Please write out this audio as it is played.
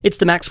It's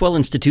the Maxwell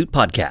Institute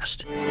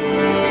podcast.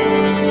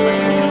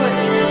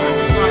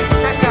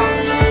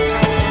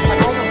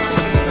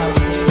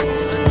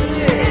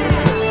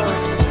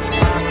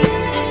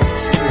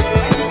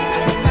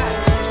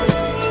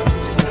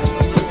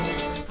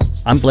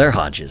 I'm Blair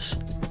Hodges.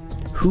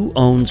 Who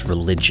owns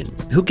religion?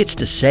 Who gets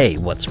to say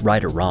what's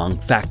right or wrong,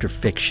 fact or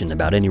fiction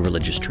about any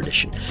religious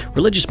tradition?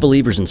 Religious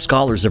believers and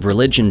scholars of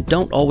religion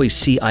don't always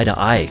see eye to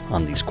eye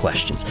on these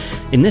questions.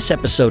 In this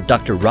episode,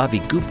 Dr.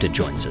 Ravi Gupta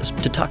joins us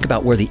to talk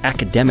about where the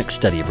academic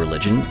study of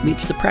religion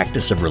meets the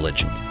practice of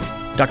religion.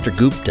 Dr.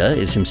 Gupta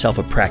is himself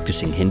a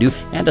practicing Hindu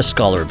and a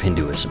scholar of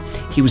Hinduism.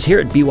 He was here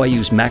at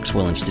BYU's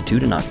Maxwell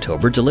Institute in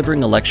October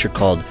delivering a lecture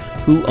called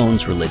Who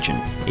Owns Religion?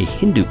 A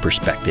Hindu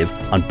Perspective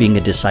on Being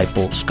a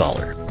Disciple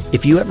Scholar.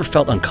 If you ever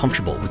felt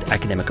uncomfortable with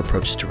academic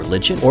approaches to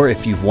religion, or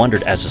if you've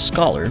wondered as a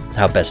scholar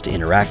how best to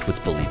interact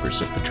with believers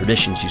of the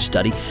traditions you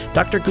study,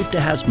 Dr. Gupta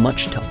has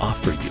much to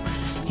offer you.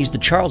 He's the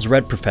Charles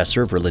Redd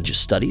Professor of Religious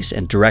Studies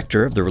and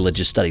Director of the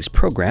Religious Studies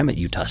program at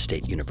Utah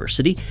State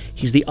University.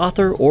 He's the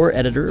author or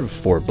editor of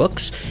 4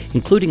 books,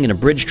 including an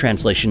abridged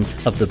translation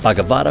of the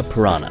Bhagavata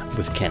Purana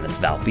with Kenneth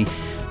Valpy,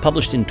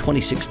 published in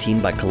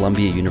 2016 by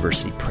Columbia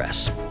University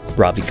Press.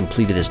 Ravi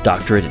completed his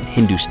doctorate in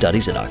Hindu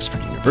Studies at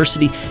Oxford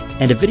University,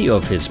 and a video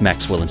of his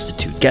Maxwell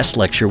Institute guest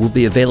lecture will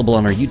be available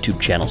on our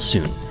YouTube channel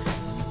soon.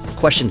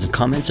 Questions and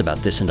comments about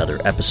this and other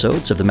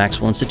episodes of the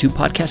Maxwell Institute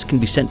podcast can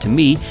be sent to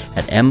me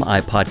at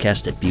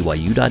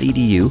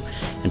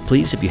MIPodcast@byu.edu. And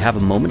please, if you have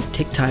a moment,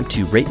 take time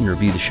to rate and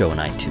review the show on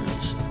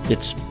iTunes.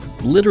 It's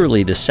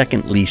literally the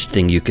second least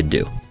thing you could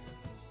do.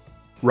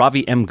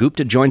 Ravi M.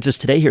 Gupta joins us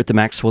today here at the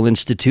Maxwell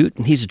Institute.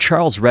 He's a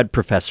Charles Redd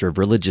Professor of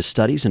Religious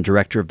Studies and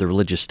Director of the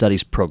Religious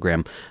Studies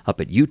program up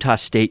at Utah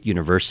State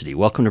University.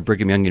 Welcome to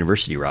Brigham Young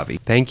University, Ravi.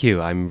 Thank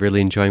you. I'm really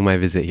enjoying my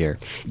visit here.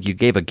 You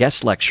gave a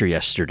guest lecture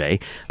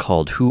yesterday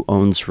called Who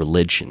Owns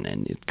Religion?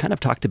 And it kind of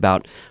talked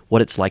about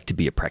what it's like to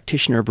be a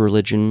practitioner of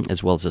religion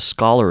as well as a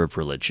scholar of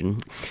religion.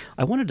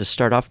 I wanted to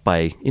start off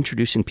by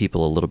introducing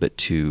people a little bit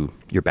to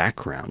your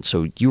background.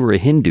 So you were a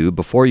Hindu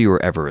before you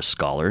were ever a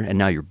scholar, and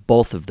now you're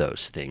both of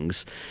those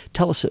things.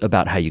 Tell us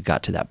about how you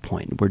got to that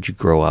point. Where'd you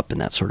grow up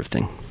and that sort of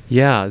thing?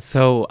 Yeah,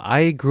 so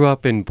I grew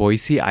up in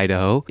Boise,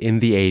 Idaho in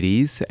the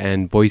 80s,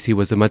 and Boise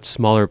was a much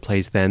smaller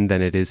place then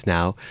than it is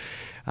now.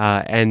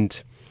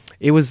 And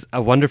it was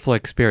a wonderful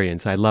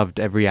experience. I loved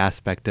every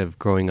aspect of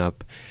growing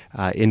up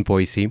in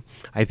Boise.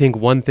 I think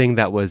one thing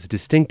that was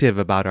distinctive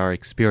about our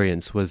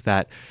experience was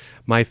that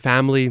my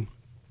family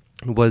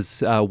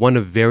was one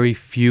of very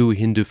few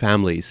Hindu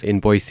families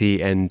in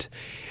Boise, and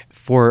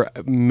for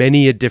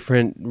many a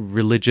different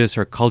religious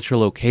or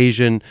cultural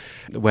occasion,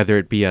 whether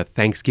it be a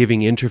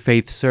Thanksgiving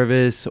interfaith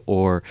service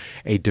or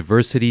a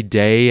diversity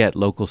day at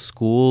local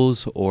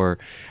schools or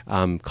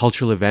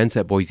cultural events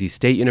at Boise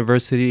State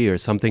University or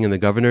something in the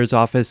governor's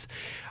office,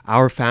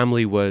 our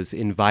family was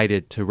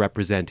invited to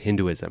represent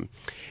Hinduism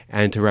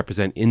and to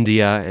represent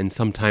India and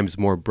sometimes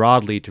more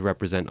broadly to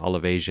represent all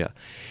of Asia.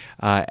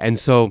 And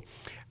so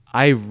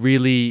I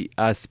really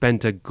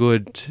spent a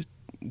good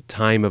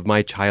time of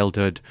my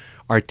childhood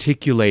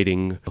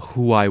articulating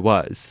who I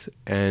was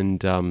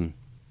and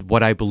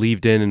what I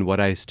believed in and what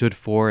I stood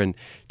for, and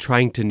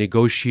trying to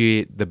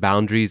negotiate the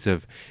boundaries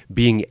of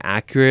being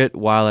accurate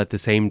while at the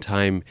same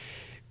time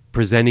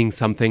presenting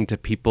something to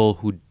people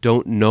who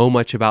don't know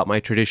much about my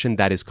tradition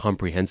that is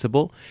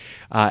comprehensible.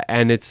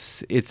 And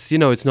it's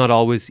not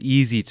always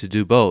easy to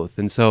do both.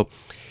 And so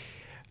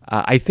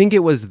I think it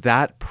was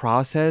that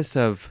process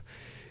of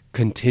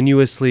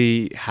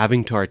continuously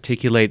having to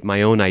articulate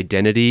my own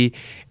identity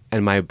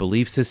and my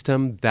belief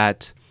system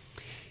that,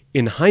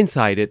 in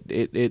hindsight,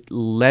 it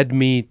led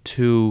me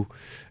to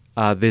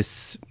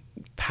this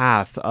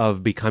path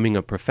of becoming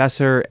a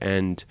professor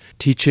and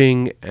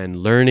teaching and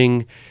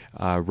learning,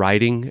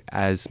 writing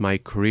as my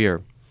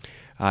career.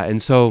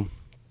 And so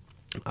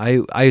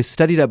I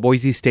studied at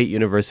Boise State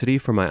University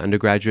for my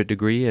undergraduate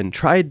degree and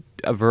tried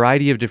a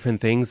variety of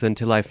different things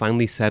until I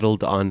finally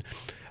settled on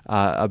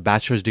a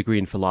bachelor's degree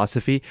in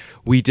philosophy.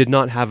 We did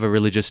not have a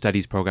religious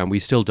studies program. We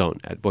still don't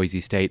at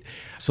Boise State.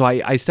 So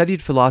I studied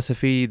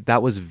philosophy.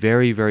 That was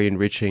very, very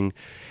enriching,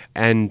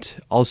 and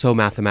also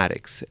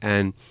mathematics.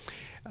 And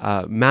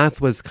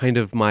math was kind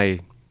of my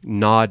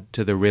nod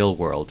to the real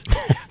world.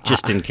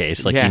 Just in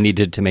case, you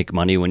needed to make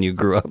money when you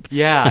grew up.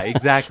 Yeah,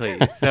 exactly.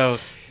 So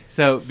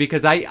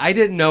because I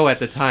didn't know at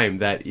the time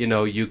that,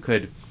 you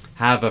could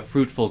have a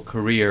fruitful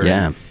career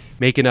and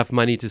make enough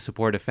money to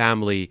support a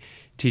family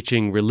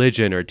teaching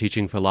religion or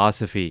teaching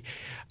philosophy.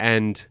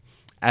 And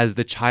as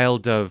the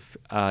child of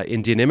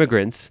Indian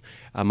immigrants,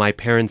 my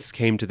parents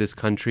came to this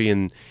country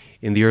in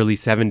the early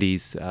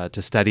 70s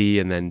to study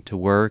and then to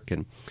work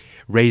and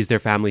raise their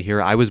family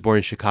here. I was born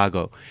in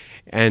Chicago.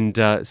 And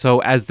so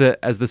as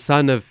the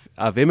son of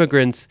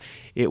immigrants,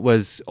 it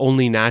was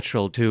only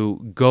natural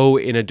to go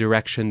in a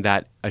direction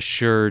that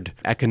assured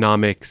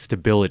economic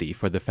stability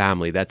for the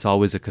family. That's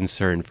always a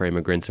concern for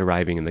immigrants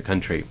arriving in the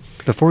country.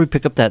 Before we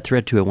pick up that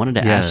thread too, I wanted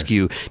to ask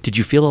you, did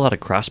you feel a lot of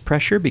cross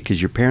pressure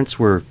because your parents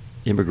were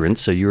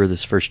immigrants, so you were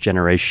this first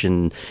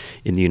generation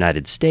in the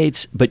United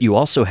States, but you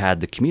also had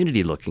the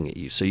community looking at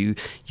you. So you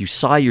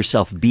saw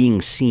yourself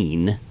being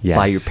seen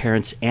by your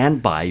parents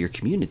and by your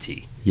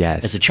community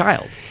as a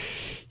child.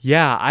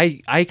 Yeah,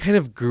 I kind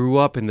of grew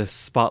up in the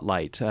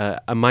spotlight.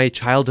 My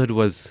childhood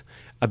was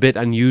a bit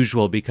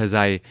unusual because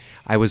I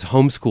was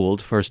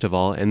homeschooled, first of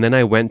all, and then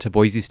I went to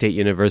Boise State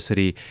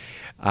University.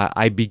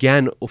 I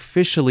began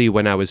officially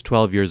when I was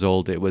 12 years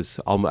old. I was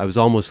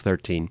almost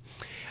 13,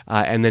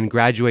 and then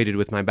graduated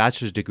with my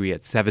bachelor's degree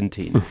at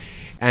 17.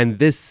 And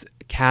this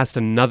cast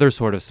another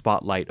sort of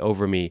spotlight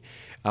over me,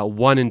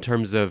 one in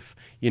terms of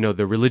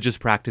the religious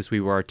practice we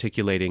were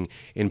articulating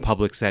in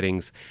public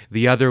settings.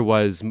 The other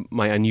was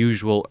my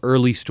unusual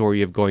early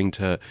story of going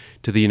to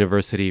the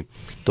university.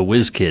 The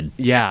whiz kid.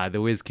 Yeah, the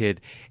whiz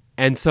kid.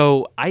 And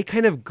so I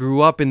kind of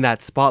grew up in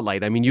that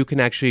spotlight. I mean, you can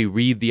actually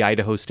read the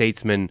Idaho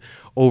Statesman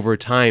over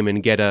time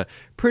and get a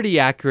pretty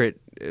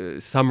accurate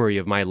summary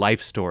of my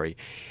life story.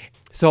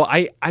 So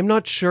I'm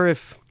not sure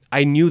if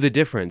I knew the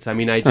difference. I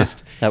mean, I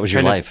just... That was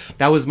your life.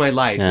 That was my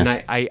life.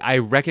 Yeah. And I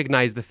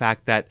recognize the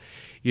fact that,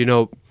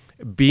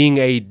 being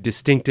a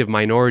distinctive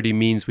minority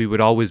means we would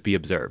always be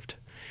observed.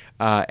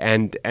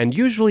 And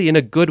usually in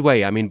a good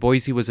way. I mean,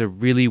 Boise was a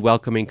really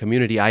welcoming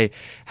community. I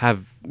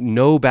have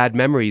no bad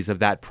memories of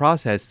that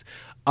process,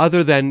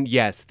 other than,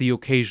 yes, the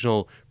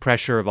occasional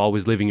pressure of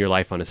always living your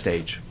life on a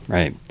stage.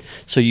 Right.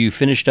 So you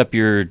finished up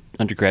your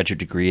undergraduate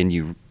degree and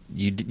you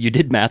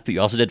did math, but you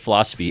also did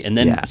philosophy. And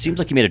then it seems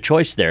like you made a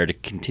choice there to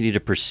continue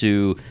to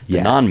pursue the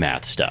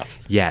non-math stuff.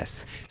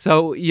 Yes.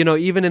 So,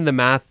 even in the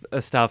math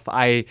stuff,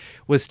 I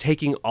was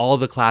taking all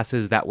the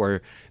classes that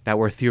were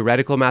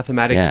theoretical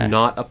mathematics,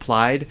 not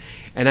applied.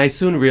 And I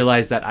soon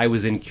realized that I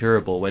was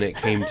incurable when it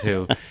came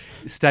to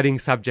studying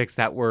subjects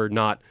that were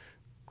not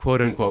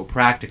quote unquote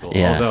practical.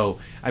 Yeah. Although,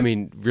 I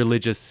mean,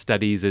 religious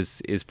studies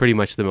is pretty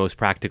much the most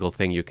practical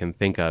thing you can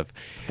think of.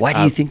 Why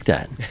do you think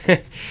that?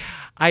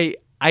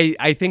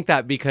 I think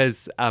that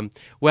because,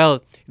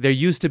 there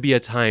used to be a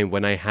time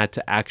when I had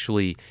to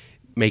actually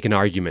make an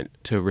argument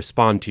to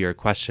respond to your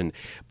question.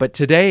 But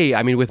today,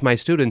 I mean, with my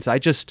students, I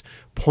just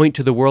point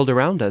to the world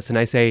around us and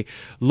I say,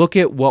 look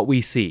at what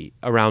we see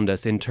around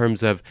us in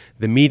terms of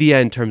the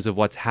media, in terms of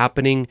what's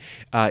happening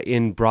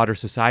in broader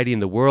society,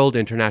 in the world,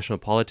 international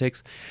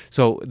politics.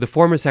 So the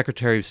former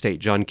Secretary of State,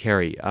 John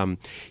Kerry,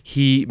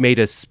 he made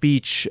a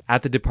speech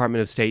at the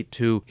Department of State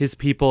to his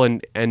people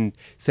and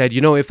said,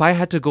 if I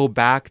had to go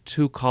back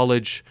to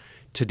college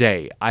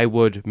today, I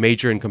would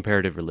major in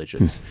comparative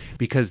religions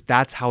because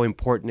that's how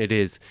important it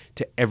is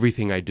to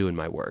everything I do in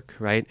my work,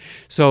 right?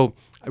 So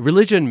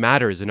religion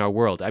matters in our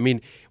world. I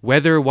mean,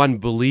 whether one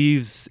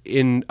believes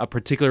in a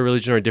particular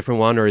religion or a different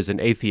one or is an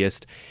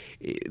atheist,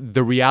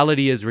 the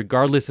reality is,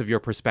 regardless of your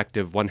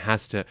perspective, one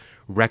has to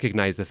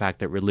recognize the fact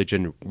that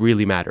religion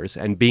really matters.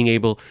 And being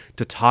able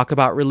to talk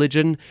about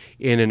religion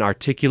in an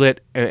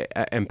articulate,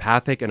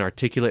 empathic and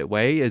articulate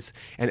way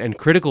and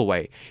critical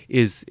way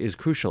is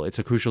crucial. It's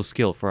a crucial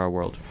skill for our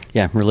world.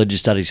 Yeah, religious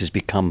studies has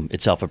become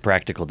itself a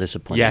practical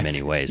discipline in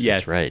many ways.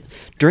 Yes. That's right.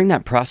 During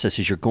that process,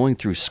 as you're going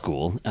through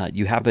school,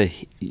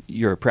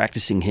 you're a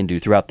practicing Hindu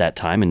throughout that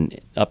time and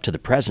up to the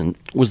present.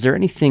 Was there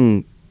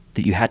anything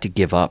that you had to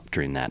give up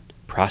during that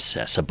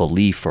process, a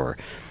belief or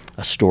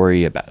a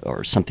story about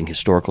or something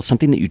historical,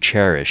 something that you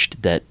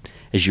cherished that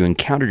as you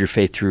encountered your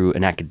faith through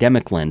an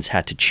academic lens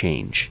had to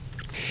change?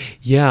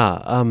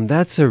 Yeah,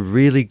 that's a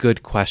really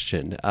good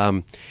question.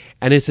 And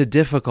it's a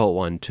difficult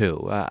one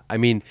too. I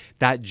mean,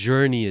 that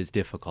journey is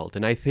difficult.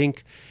 And I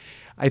think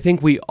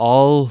we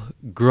all,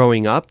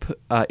 growing up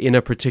in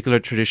a particular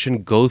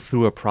tradition, go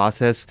through a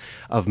process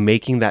of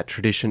making that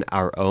tradition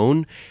our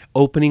own,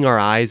 opening our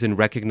eyes and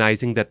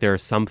recognizing that there are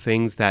some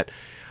things that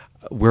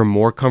we're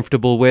more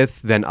comfortable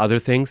with than other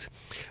things.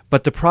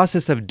 But the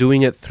process of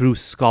doing it through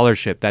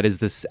scholarship, that is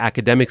this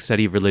academic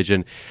study of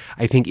religion,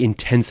 I think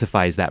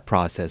intensifies that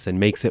process and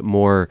makes it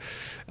more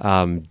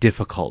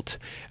difficult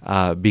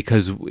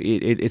because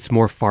it's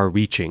more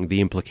far-reaching,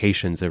 the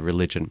implications of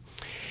religion.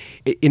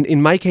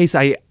 In my case,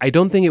 I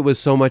don't think it was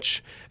so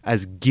much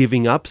as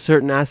giving up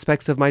certain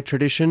aspects of my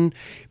tradition,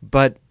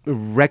 but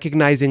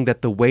recognizing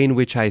that the way in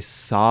which I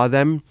saw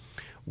them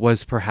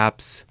was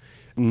perhaps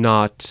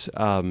not...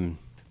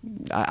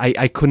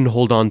 I couldn't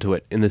hold on to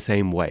it in the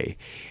same way.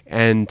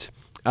 And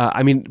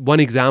I mean,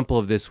 one example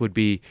of this would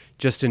be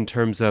just in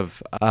terms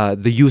of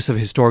the use of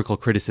historical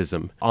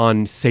criticism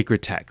on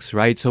sacred texts,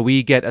 right? So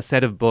we get a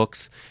set of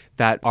books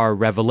that are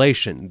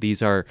revelation.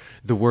 These are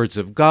the words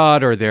of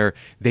God, or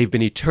they've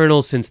been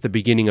eternal since the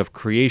beginning of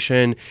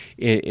creation,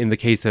 in the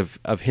case of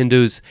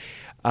Hindus.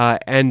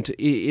 And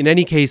in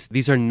any case,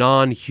 these are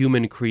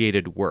non-human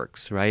created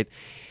works, right?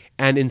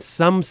 And in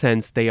some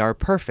sense, they are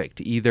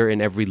perfect, either in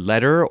every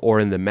letter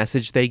or in the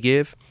message they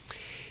give.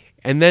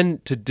 And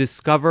then to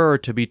discover or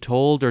to be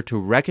told or to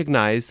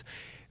recognize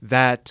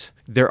that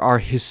there are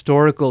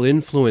historical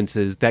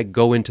influences that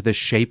go into the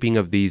shaping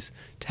of these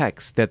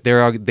texts, that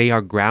they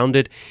are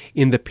grounded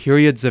in the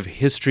periods of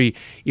history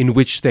in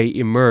which they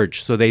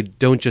emerge. So they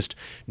don't just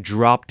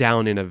drop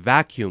down in a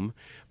vacuum,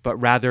 but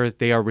rather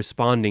they are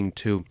responding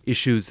to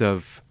issues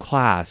of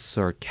class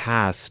or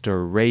caste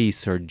or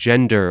race or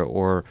gender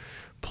or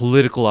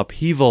political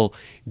upheaval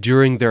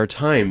during their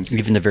times.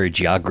 Even the very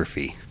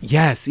geography.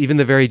 Yes, even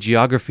the very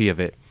geography of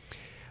it.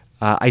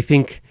 I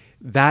think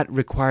that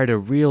required a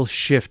real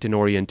shift in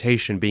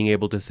orientation, being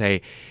able to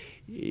say,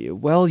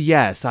 well,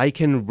 yes, I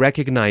can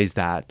recognize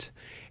that,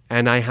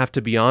 and I have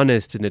to be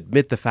honest and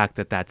admit the fact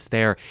that that's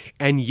there,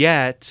 and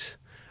yet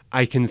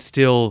I can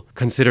still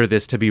consider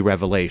this to be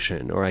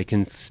revelation, or I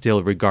can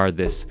still regard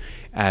this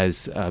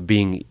as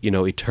being,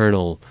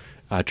 eternal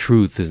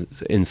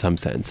truth in some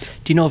sense.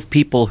 Do you know of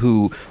people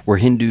who were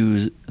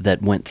Hindus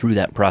that went through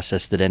that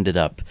process that ended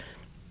up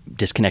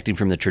disconnecting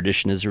from the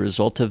tradition as a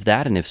result of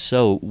that? And if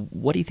so,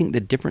 what do you think the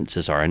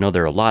differences are? I know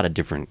there are a lot of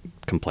different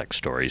complex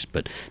stories,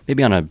 but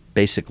maybe on a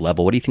basic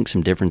level, what do you think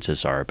some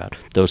differences are about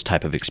those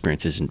type of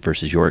experiences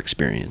versus your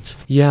experience?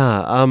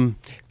 Yeah,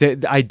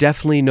 I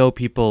definitely know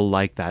people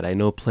like that. I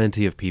know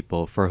plenty of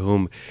people for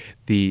whom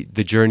the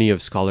journey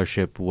of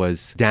scholarship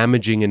was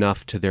damaging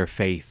enough to their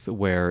faith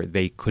where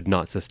they could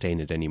not sustain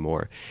it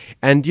anymore.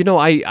 And,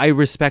 I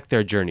respect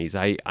their journeys.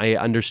 I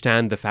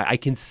understand the fact. I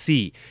can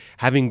see,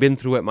 having been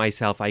through it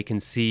myself, I can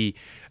see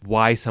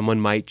why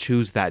someone might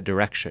choose that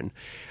direction.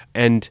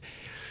 And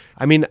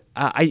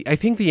I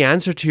think the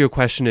answer to your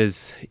question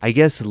is, I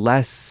guess,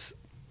 less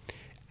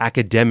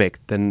academic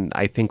than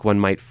I think one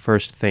might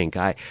first think.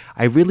 I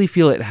really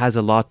feel it has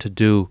a lot to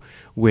do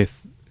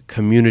with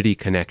community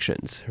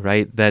connections,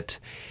 right? That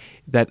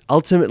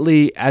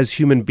ultimately, as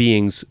human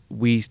beings,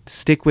 we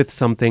stick with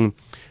something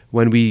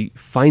when we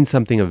find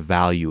something of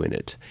value in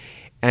it.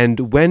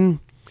 And when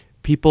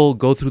people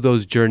go through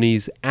those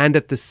journeys and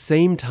at the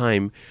same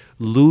time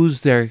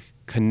lose their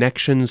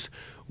connections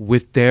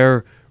with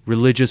their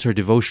religious or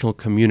devotional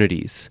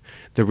communities,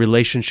 the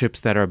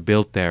relationships that are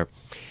built there,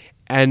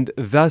 and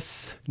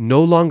thus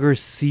no longer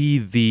see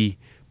the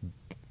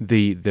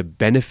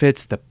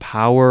benefits, the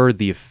power,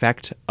 the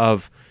effect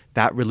of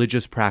that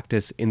religious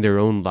practice in their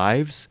own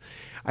lives,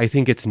 I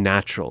think it's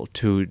natural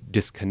to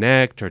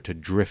disconnect or to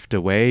drift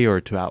away or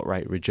to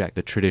outright reject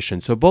the tradition.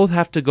 So both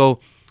have to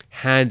go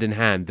hand in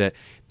hand, the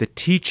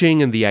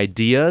teaching and the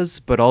ideas,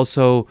 but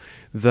also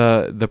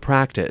the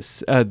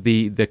practice,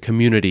 the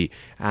community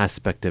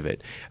aspect of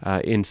it.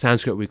 In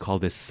Sanskrit, we call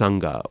this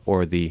Sangha,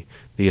 or the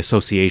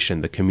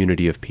association, the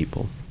community of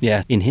people.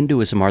 Yeah. In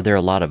Hinduism, are there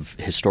a lot of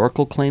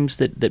historical claims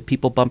that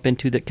people bump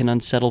into that can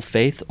unsettle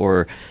faith,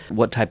 or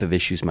what type of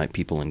issues might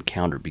people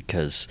encounter?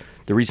 Because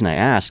the reason I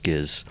ask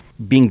is,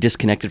 being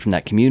disconnected from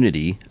that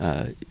community,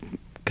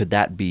 could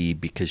that be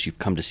because you've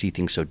come to see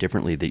things so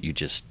differently that you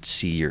just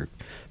see your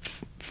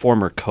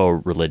former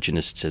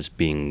co-religionists as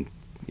being,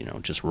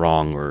 just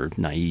wrong or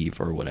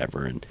naive or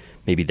whatever, and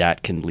maybe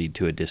that can lead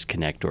to a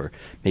disconnect, or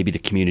maybe the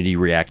community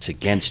reacts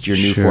against your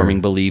new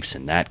forming beliefs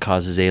and that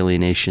causes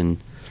alienation?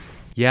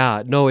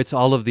 Yeah, no, it's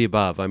all of the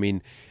above.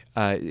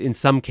 In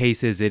some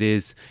cases, it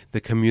is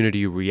the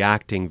community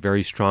reacting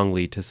very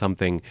strongly to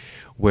something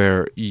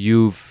where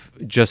you've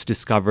just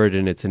discovered,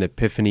 and it's an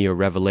epiphany or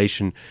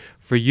revelation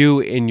for you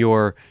in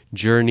your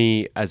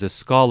journey as a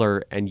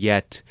scholar, and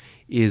yet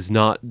is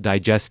not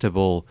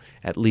digestible,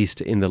 at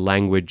least in the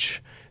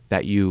language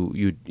that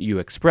you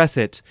express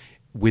it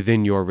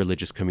within your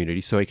religious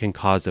community. So it can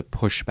cause a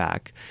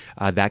pushback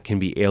that can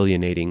be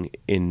alienating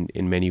in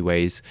many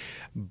ways.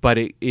 But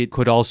it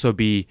could also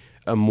be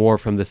more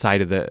from the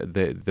side of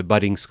the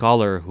budding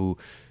scholar who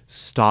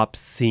stops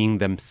seeing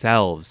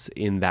themselves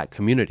in that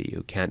community,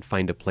 who can't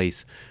find a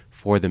place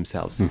for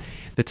themselves.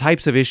 The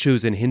types of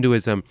issues in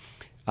Hinduism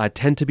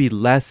tend to be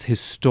less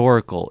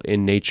historical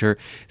in nature,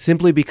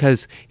 simply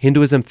because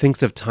Hinduism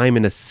thinks of time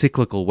in a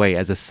cyclical way,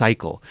 as a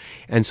cycle.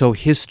 And so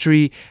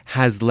history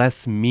has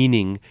less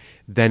meaning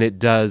than it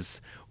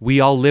does. We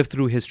all live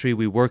through history,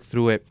 we work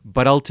through it,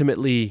 but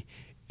ultimately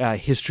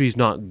history is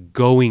not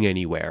going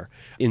anywhere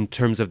in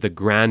terms of the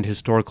grand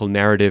historical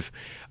narrative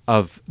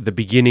of the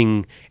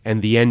beginning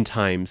and the end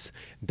times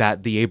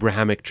that the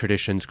Abrahamic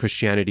traditions,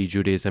 Christianity,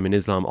 Judaism, and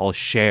Islam all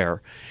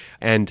share.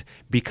 And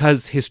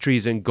because history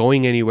isn't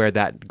going anywhere,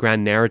 that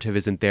grand narrative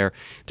isn't there,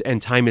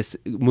 and time is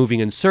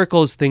moving in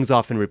circles, things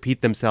often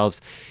repeat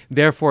themselves.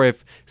 Therefore,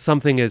 if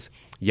something is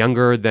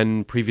younger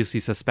than previously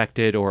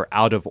suspected, or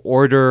out of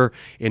order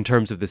in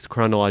terms of this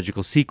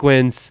chronological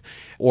sequence,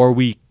 or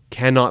we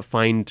cannot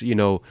find,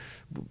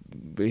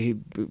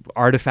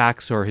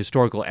 artifacts or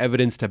historical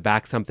evidence to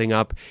back something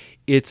up,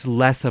 it's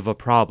less of a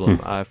problem.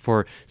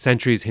 For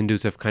centuries,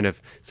 Hindus have kind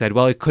of said,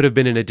 well, it could have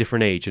been in a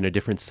different age, in a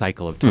different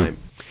cycle of time.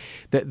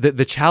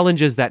 The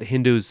challenges that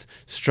Hindus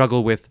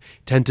struggle with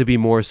tend to be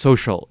more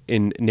social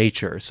in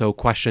nature. So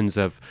questions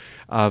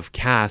of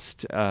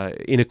caste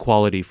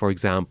inequality, for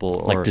example.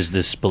 Like, does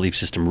this belief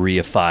system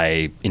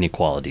reify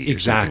inequality or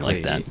something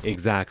like that?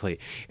 Exactly.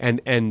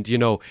 And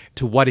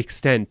to what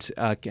extent,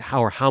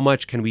 how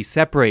much can we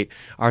separate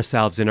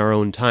ourselves in our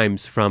own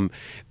times from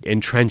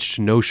entrenched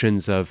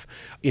notions of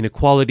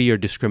inequality or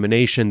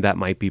discrimination that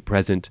might be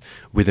present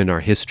within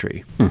our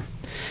history?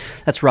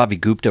 That's Ravi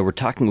Gupta. We're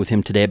talking with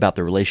him today about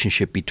the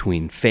relationship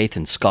between faith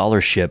and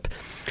scholarship.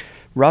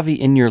 Ravi,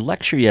 in your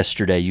lecture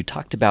yesterday, you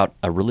talked about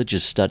a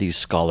religious studies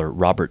scholar,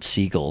 Robert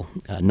Siegel,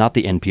 not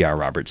the NPR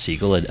Robert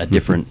Siegel, a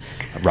different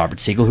Robert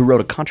Siegel, who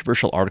wrote a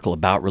controversial article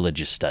about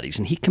religious studies.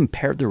 And he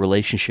compared the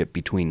relationship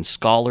between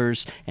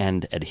scholars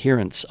and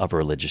adherents of a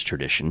religious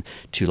tradition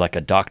to like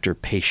a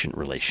doctor-patient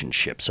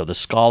relationship. So the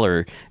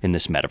scholar in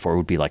this metaphor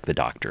would be like the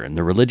doctor, and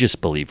the religious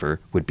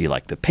believer would be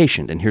like the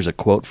patient. And here's a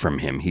quote from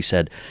him. He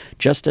said,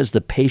 "Just as the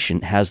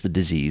patient has the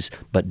disease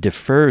but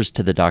defers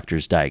to the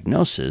doctor's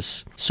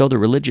diagnosis, so the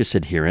religious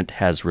adherent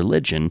has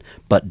religion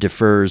but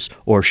defers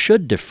or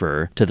should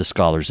defer to the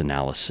scholar's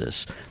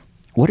analysis."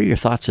 What are your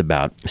thoughts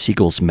about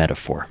Siegel's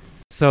metaphor?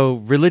 So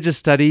religious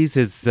studies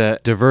is a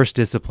diverse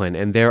discipline,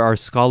 and there are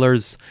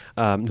scholars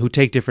who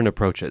take different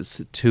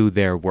approaches to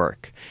their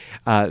work.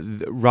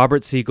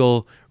 Robert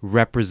Siegel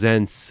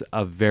represents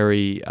a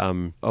very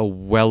a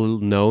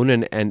well-known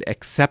and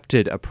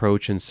accepted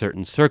approach in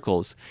certain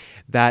circles.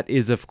 That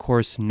is, of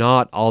course,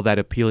 not all that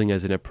appealing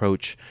as an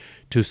approach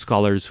to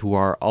scholars who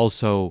are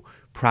also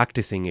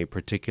practicing a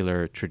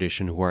particular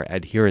tradition, who are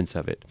adherents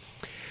of it.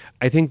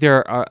 I think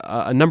there are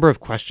a number of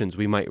questions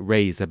we might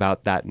raise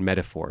about that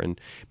metaphor.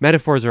 And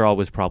metaphors are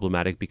always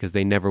problematic because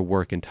they never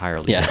work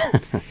entirely. Yeah.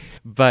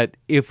 But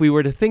if we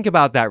were to think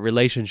about that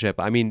relationship,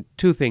 I mean,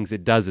 two things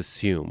it does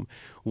assume.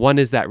 One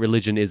is that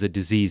religion is a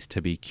disease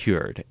to be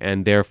cured,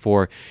 and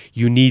therefore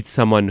you need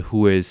someone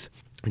who is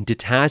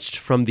detached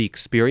from the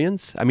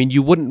experience. I mean,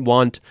 you wouldn't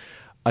want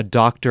a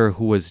doctor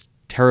who was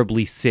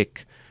terribly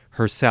sick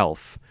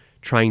herself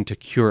trying to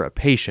cure a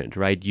patient,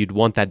 right? You'd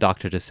want that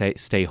doctor to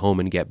stay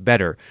home and get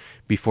better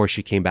before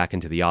she came back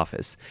into the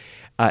office.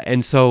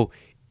 And so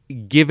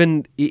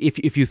given,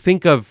 if you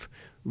think of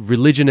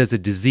religion as a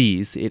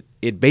disease,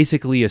 it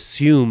basically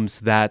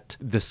assumes that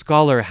the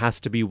scholar has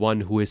to be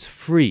one who is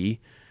free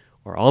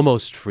or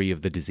almost free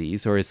of the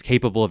disease, or is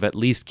capable of at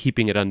least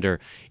keeping it under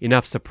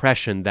enough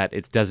suppression that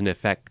it doesn't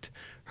affect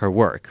her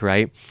work,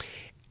 right?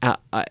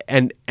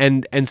 And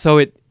so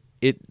it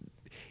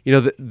you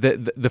know,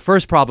 the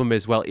first problem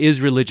is, well,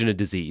 is religion a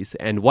disease?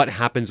 And what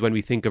happens when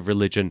we think of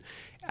religion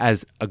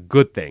as a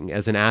good thing,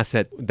 as an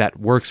asset that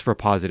works for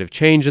positive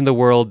change in the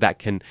world, that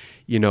can,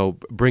 you know,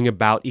 bring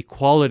about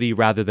equality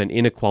rather than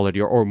inequality,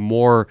 or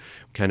more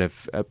kind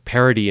of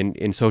parity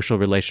in social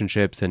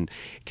relationships, and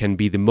can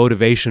be the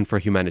motivation for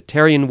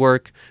humanitarian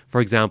work,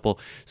 for example.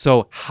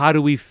 So how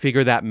do we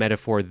figure that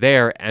metaphor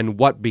there, and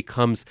what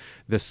becomes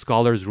the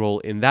scholar's role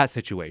in that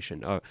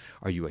situation? Are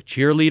you a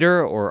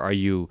cheerleader, or are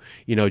you,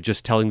 you know,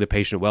 just telling the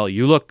patient, well,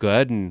 you look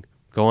good and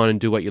go on and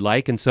do what you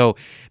like? And so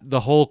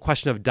the whole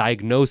question of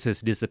diagnosis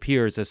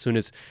disappears as soon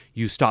as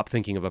you stop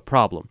thinking of a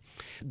problem.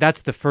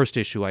 That's the first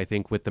issue, I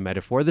think, with the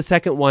metaphor. The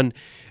second one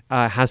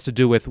has to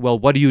do with, well,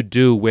 what do you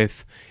do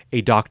with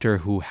a doctor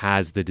who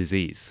has the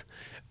disease?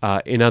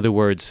 In other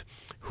words,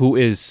 who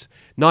is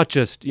not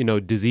just, you know,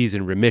 disease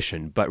in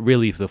remission, but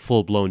really the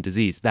full-blown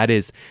disease. That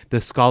is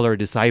the scholar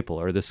disciple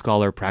or the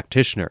scholar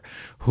practitioner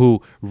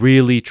who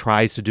really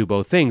tries to do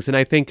both things. And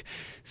I think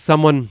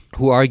someone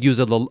who argues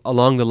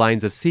along the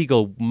lines of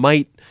Siegel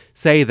might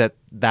say that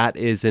that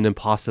is an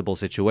impossible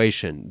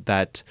situation,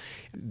 that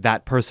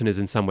that person is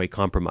in some way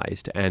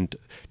compromised. And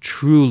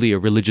truly a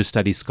religious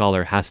studies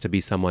scholar has to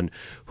be someone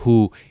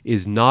who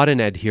is not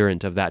an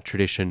adherent of that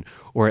tradition,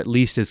 or at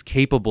least is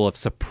capable of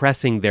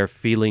suppressing their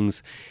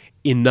feelings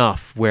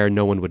enough where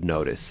no one would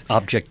notice.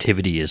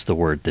 Objectivity is the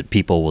word that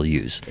people will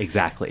use.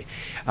 Exactly.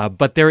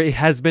 But there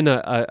has been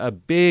a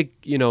big,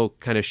 you know,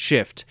 kind of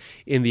shift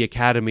in the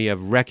academy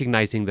of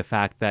recognizing the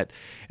fact that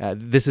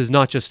this is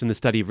not just in the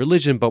study of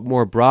religion, but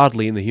more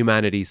broadly in the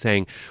humanities,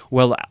 saying,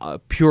 well,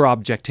 pure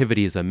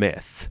objectivity is a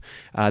myth,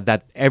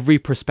 that every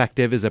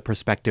perspective is a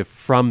perspective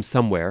from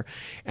somewhere.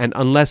 And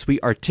unless we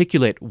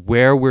articulate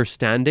where we're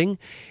standing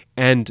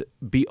and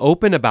be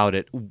open about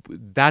it,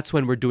 that's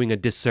when we're doing a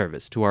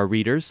disservice to our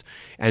readers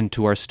and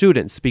to our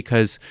students,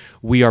 because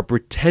we are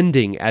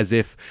pretending as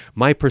if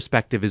my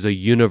perspective is a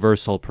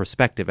universal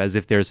perspective, as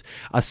if there's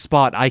a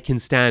spot I can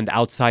stand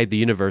outside the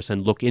universe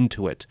and look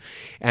into it.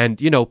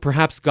 And, you know,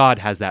 perhaps God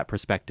has that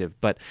perspective,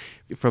 but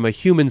from a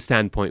human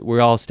standpoint, we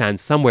all stand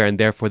somewhere, and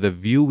therefore the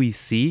view we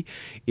see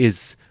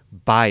is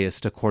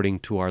biased according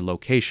to our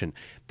location.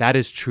 That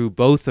is true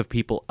both of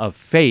people of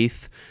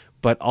faith,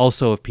 but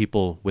also of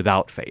people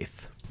without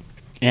faith.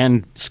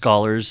 And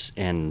scholars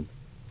and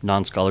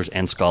non-scholars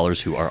and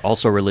scholars who are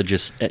also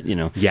religious, you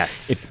know.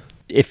 Yes.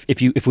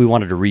 If we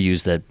wanted to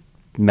reuse the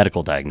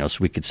medical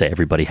diagnosis, we could say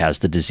everybody has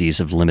the disease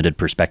of limited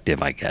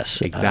perspective, I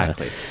guess.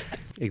 Exactly.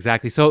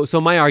 Exactly. So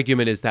my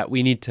argument is that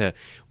we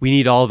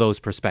need all those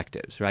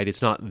perspectives, right?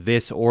 It's not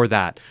this or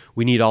that.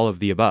 We need all of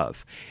the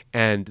above.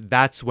 And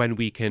that's when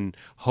we can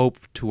hope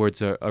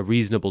towards a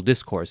reasonable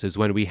discourse, is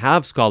when we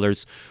have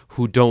scholars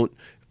who don't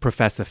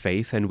profess a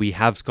faith, and we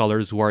have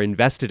scholars who are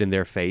invested in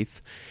their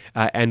faith,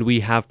 and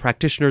we have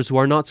practitioners who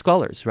are not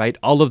scholars, right?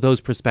 All of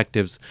those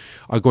perspectives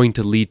are going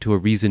to lead to a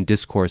reasoned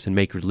discourse and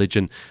make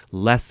religion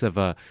less of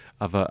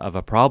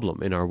a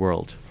problem in our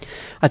world.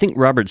 I think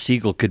Robert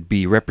Siegel could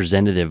be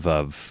representative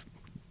of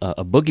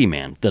a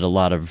boogeyman that a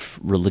lot of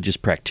religious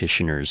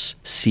practitioners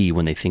see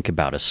when they think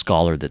about a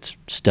scholar that's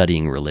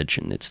studying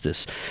religion. It's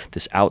this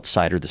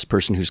outsider, this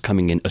person who's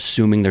coming in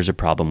assuming there's a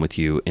problem with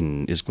you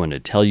and is going to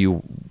tell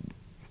you,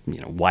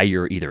 why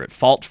you're either at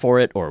fault for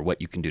it or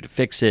what you can do to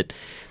fix it.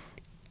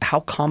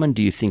 How common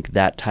do you think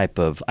that type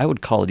of, I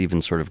would call it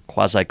even sort of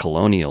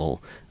quasi-colonial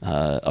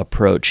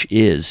approach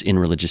is in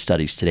religious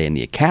studies today in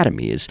the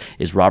academy?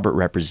 Is Robert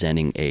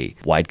representing a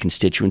wide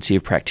constituency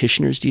of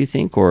practitioners, do you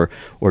think? Or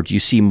do you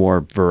see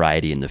more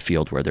variety in the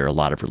field where there are a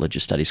lot of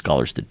religious studies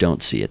scholars that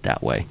don't see it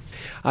that way?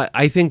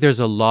 I think there's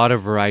a lot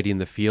of variety in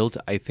the field.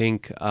 I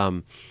think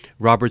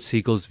Robert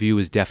Siegel's view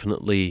is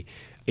definitely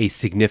a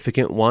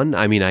significant one.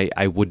 I mean,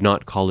 I would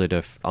not call it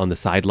on the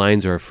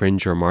sidelines or a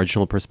fringe or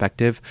marginal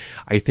perspective.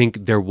 I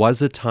think there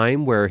was a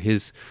time where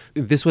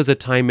this was a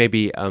time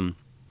maybe, I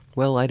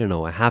don't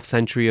know, a half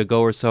century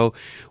ago or so,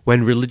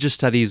 when religious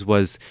studies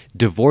was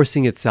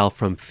divorcing itself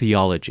from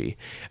theology.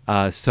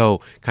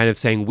 So kind of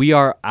saying we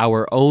are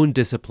our own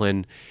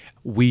discipline.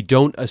 We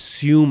don't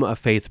assume a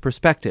faith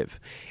perspective.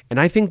 And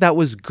I think that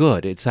was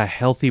good. It's a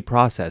healthy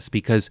process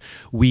because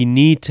we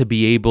need to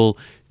be able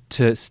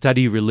to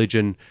study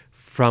religion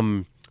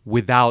from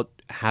without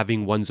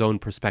having one's own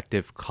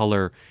perspective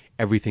color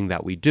everything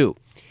that we do.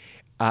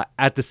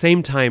 At the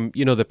same time,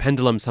 the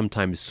pendulum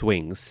sometimes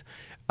swings.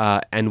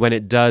 And when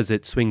it does,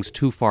 it swings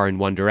too far in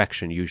one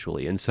direction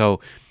usually. And so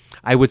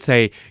I would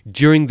say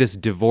during this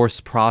divorce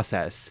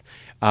process,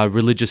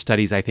 religious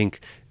studies, I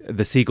think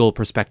the Siegel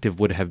perspective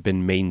would have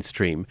been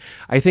mainstream.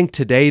 I think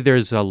today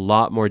there's a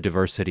lot more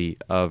diversity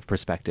of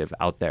perspective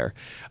out there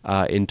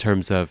in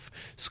terms of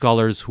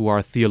scholars who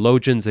are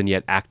theologians and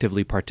yet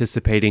actively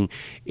participating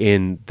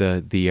in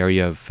the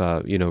area of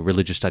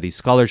religious studies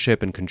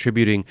scholarship and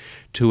contributing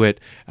to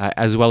it,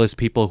 as well as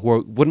people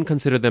who wouldn't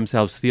consider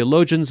themselves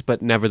theologians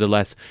but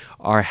nevertheless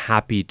are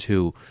happy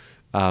to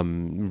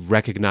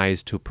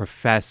recognize, to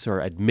profess or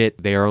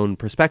admit their own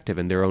perspective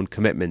and their own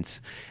commitments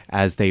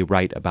as they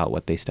write about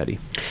what they study.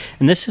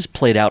 And this has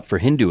played out for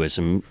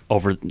Hinduism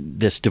over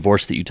this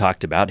divorce that you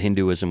talked about.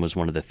 Hinduism was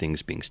one of the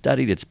things being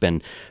studied. It's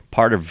been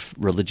part of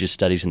religious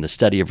studies and the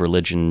study of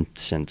religion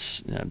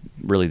since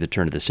really the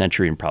turn of the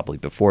century and probably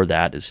before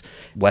that, as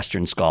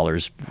Western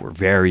scholars were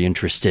very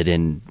interested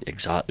in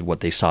what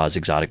they saw as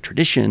exotic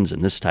traditions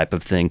and this type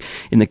of thing.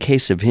 In the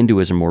case of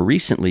Hinduism more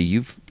recently,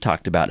 you've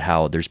talked about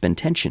how there's been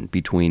tension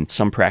between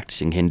some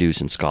practicing Hindus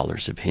and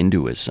scholars of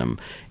Hinduism.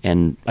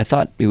 And I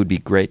thought it would be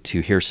great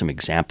to hear some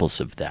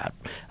examples of that,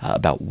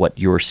 about what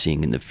you're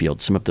seeing in the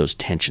field, some of those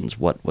tensions,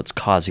 what's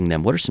causing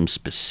them. What are some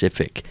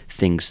specific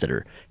things that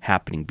are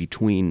happening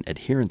between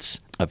adherents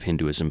of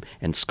Hinduism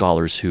and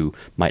scholars who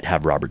might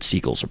have Robert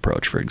Siegel's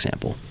approach, for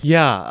example?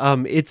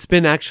 Yeah, it's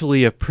been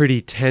actually a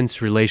pretty tense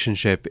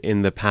relationship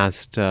in the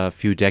past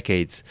few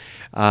decades.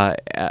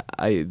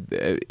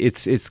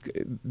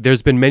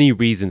 There's been many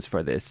reasons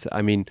for this.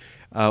 I mean,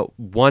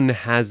 one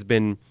has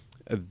been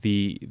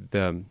the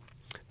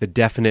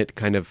definite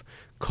kind of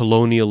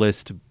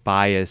colonialist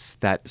bias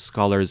that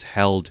scholars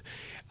held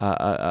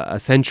a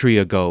century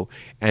ago,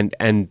 and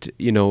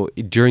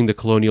during the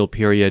colonial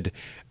period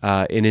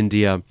in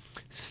India,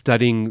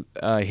 studying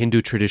Hindu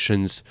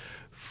traditions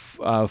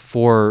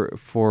for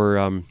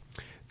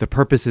the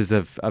purposes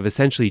of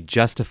essentially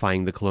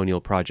justifying the colonial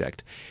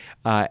project,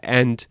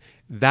 and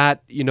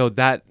that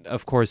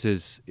of course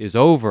is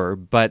over,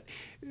 but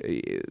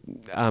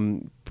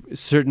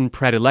certain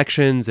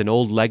predilections and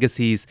old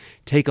legacies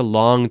take a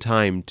long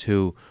time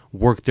to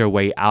work their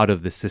way out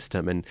of the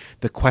system. And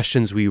the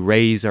questions we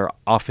raise are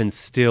often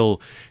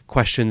still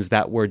questions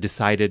that were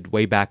decided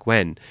way back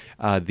when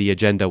the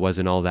agenda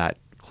wasn't all that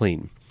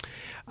clean.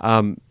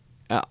 On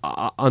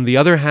the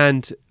other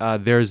hand,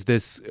 there's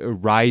this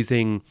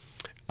rising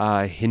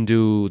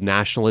Hindu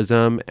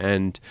nationalism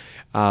and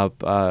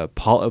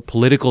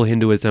political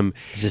Hinduism.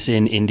 Is this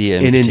in India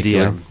in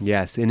particular? India,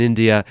 yes, in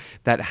India,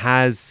 that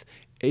has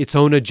its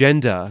own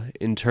agenda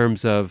in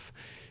terms of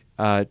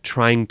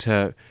trying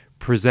to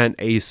present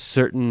a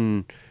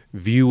certain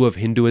view of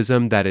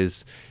Hinduism that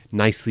is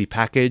nicely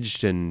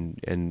packaged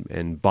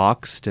and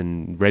boxed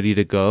and ready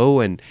to go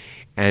and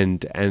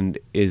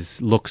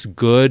looks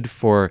good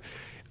for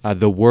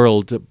the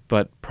world,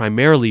 but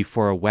primarily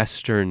for a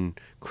Western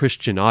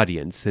Christian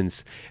audience,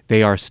 since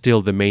they are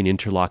still the main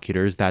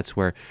interlocutors.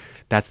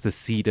 That's the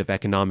seat of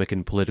economic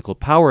and political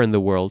power in the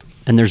world.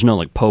 And there's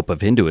no Pope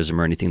of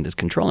Hinduism or anything that's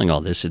controlling all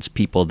this. It's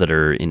people that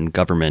are in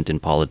government and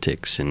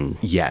politics. And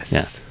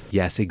yes,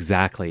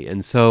 exactly.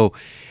 And so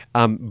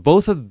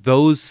both of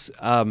those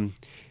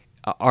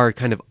are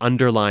kind of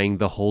underlying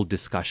the whole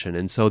discussion.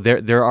 And so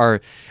there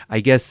are, I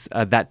guess,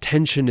 that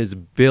tension is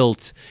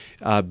built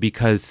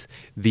because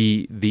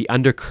the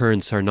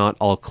undercurrents are not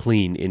all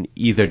clean in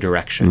either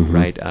direction, mm-hmm.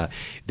 right?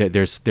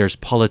 There's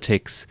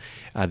politics,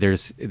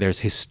 there's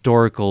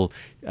historical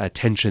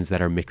tensions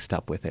that are mixed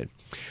up with it.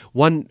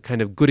 One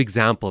kind of good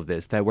example of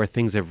this, that where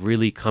things have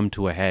really come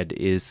to a head,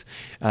 is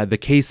the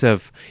case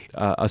of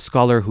a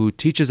scholar who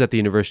teaches at the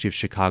University of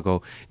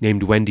Chicago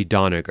named Wendy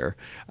Doniger,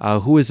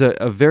 who is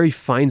a very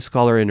fine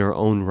scholar in her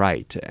own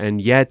right,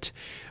 and yet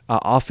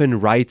often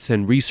writes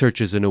and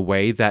researches in a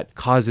way that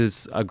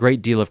causes a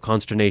great deal of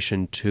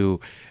consternation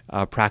to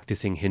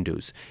practicing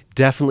Hindus.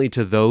 Definitely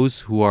to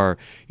those who are,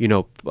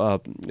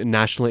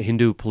 national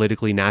Hindu,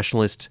 politically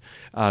nationalist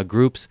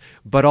groups,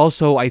 but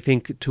also I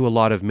think to a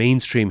lot of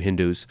mainstream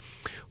Hindus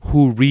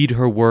who read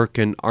her work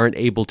and aren't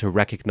able to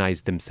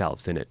recognize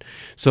themselves in it.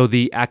 So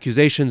the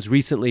accusations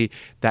recently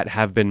that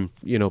have been,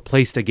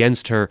 placed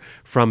against her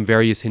from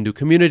various Hindu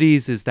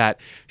communities is that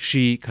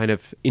she kind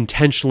of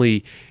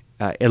intentionally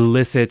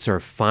elicits or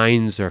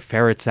finds or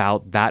ferrets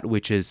out that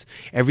which is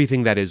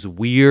everything that is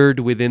weird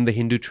within the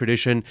Hindu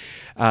tradition.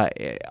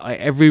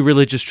 Every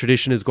religious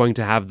tradition is going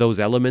to have those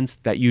elements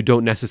that you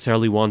don't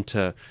necessarily want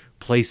to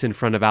place in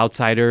front of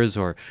outsiders,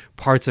 or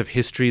parts of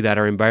history that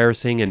are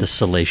embarrassing, and the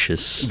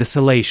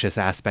salacious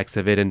aspects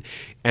of it,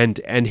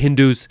 and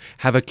Hindus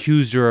have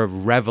accused her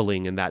of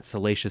reveling in that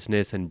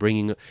salaciousness and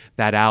bringing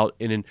that out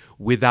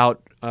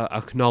without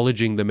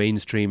acknowledging the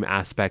mainstream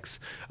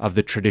aspects of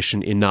the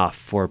tradition enough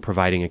for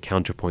providing a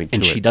counterpoint to it.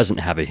 And she doesn't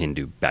have a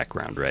Hindu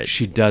background, right?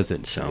 She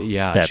doesn't. So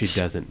she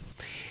doesn't.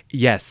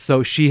 Yes,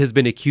 so she has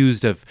been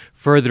accused of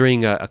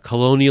furthering a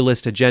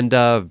colonialist agenda,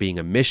 of being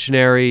a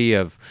missionary,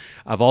 of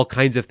all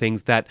kinds of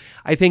things that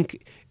I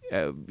think,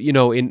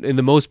 in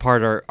the most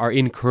part are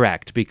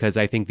incorrect, because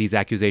I think these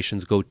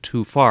accusations go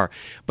too far.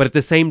 But at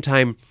the same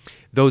time,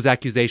 those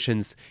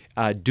accusations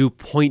do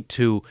point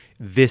to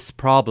this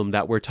problem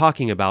that we're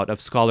talking about, of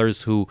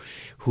scholars who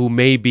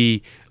may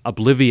be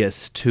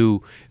oblivious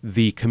to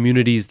the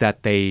communities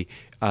that they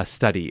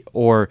study,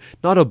 or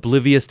not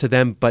oblivious to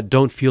them, but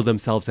don't feel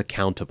themselves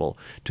accountable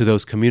to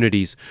those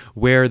communities,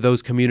 where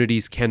those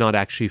communities cannot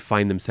actually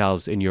find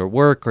themselves in your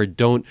work, or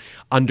don't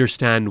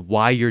understand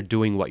why you're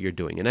doing what you're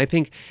doing. And I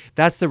think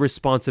that's the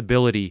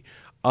responsibility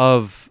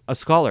of a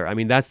scholar. I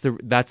mean,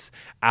 that's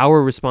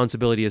our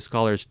responsibility as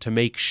scholars, to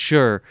make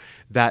sure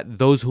that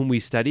those whom we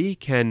study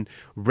can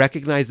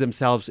recognize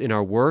themselves in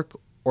our work,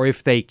 or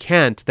if they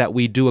can't, that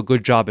we do a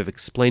good job of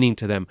explaining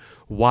to them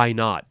why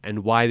not,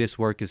 and why this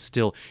work is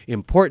still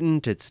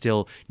important, it's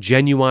still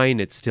genuine,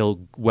 it's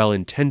still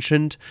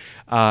well-intentioned,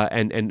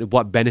 and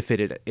what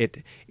benefit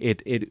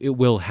it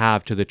will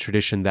have to the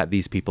tradition that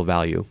these people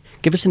value.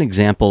 Give us an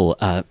example.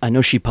 I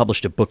know she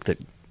published a book that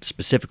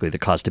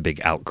caused a big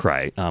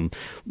outcry.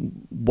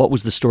 What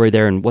was the story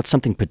there, and what's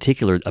something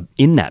particular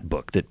in that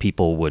book that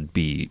people would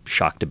be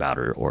shocked about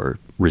or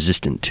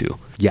resistant to?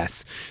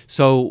 Yes.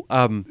 So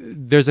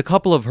there's a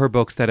couple of her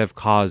books that have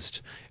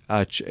caused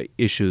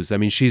issues. I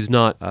mean, she's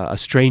not a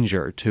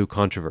stranger to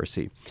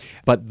controversy.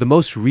 But the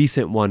most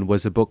recent one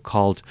was a book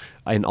called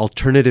An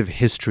Alternative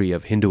History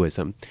of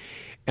Hinduism.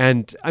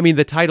 And I mean,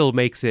 the title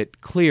makes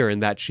it clear in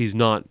that she's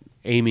not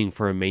aiming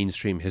for a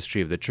mainstream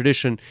history of the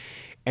tradition.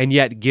 And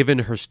yet, given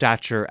her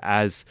stature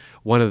as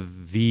one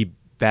of the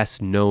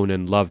best known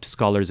and loved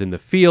scholars in the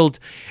field,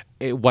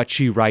 what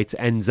she writes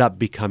ends up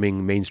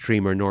becoming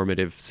mainstream or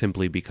normative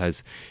simply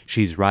because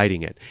she's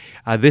writing it.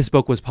 This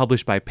book was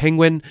published by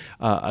Penguin,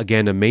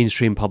 again, a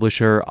mainstream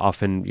publisher,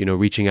 often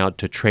reaching out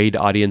to trade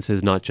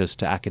audiences, not just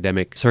to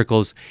academic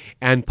circles,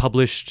 and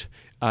published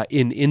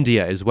in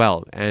India as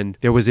well. And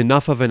there was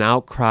enough of an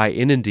outcry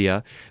in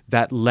India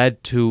that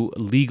led to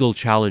legal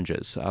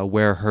challenges,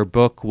 where her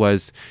book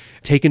was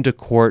taken to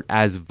court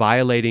as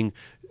violating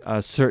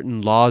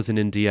certain laws in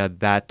India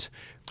that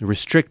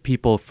restrict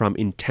people from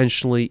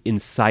intentionally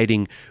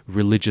inciting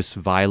religious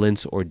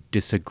violence or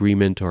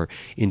disagreement, or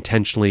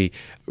intentionally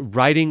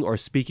writing or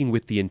speaking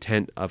with the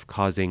intent of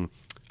causing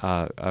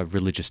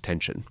religious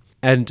tension.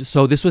 And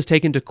so this was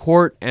taken to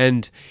court,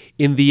 and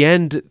in the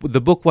end,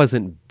 the book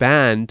wasn't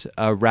banned.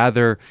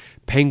 Rather,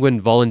 Penguin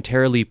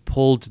voluntarily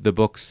pulled the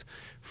books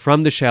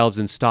from the shelves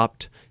and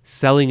stopped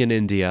selling in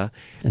India.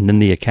 And then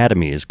the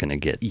Academy is going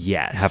to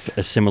Yes. have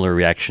a similar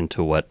reaction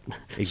to what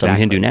some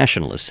Hindu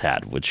nationalists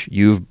had, which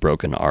you've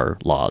broken our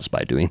laws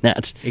by doing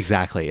that.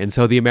 Exactly. And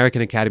so the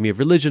American Academy of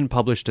Religion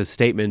published a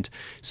statement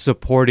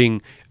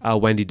supporting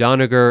Wendy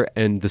Doniger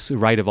and the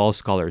right of all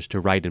scholars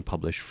to write and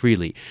publish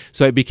freely.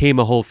 So it became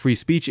a whole free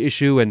speech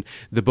issue, and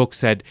the book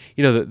said,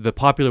 the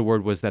popular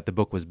word was that the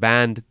book was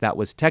banned. That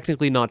was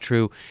technically not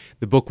true.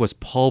 The book was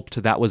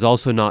pulped. That was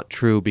also not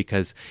true,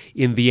 because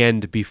in the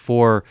end,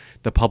 before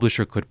the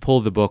publisher could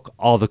pull the book,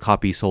 all the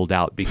copies sold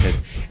out,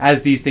 because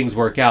as these things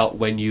work out,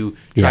 when you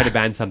try to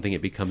ban something,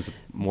 it becomes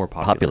more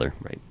popular.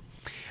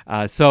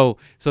 Right. So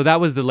that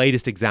was the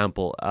latest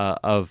example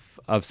of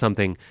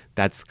something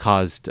that's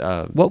caused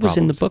What was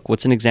in the book?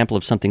 What's an example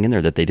of something in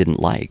there that they didn't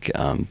like?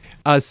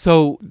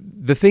 So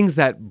the things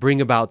that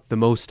bring about the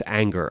most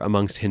anger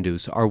amongst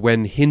Hindus are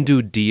when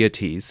Hindu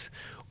deities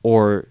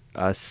or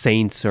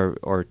saints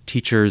or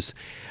teachers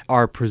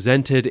are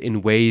presented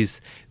in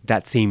ways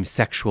that seem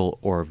sexual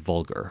or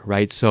vulgar,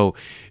 right? So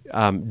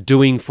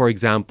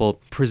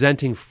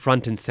presenting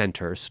front and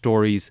center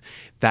stories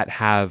that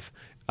have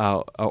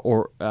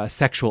or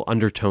sexual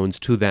undertones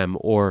to them,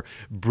 or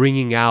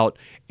bringing out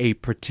a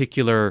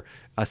particular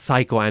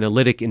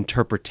psychoanalytic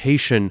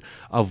interpretation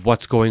of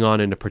what's going on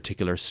in a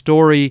particular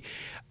story.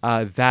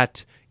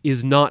 That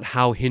is not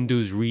how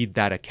Hindus read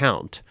that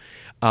account,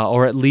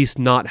 or at least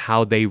not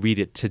how they read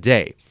it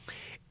today.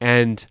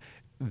 And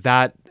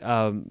that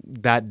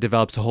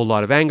develops a whole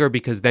lot of anger,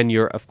 because then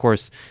you're, of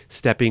course,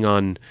 stepping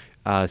on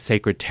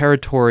sacred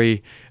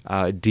territory.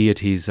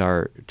 Deities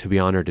are to be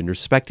honored and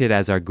respected,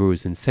 as are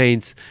gurus and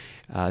saints.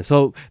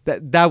 So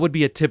that would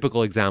be a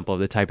typical example of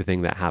the type of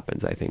thing that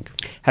happens, I think.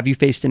 Have you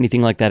faced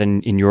anything like that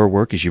in your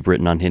work as you've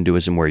written on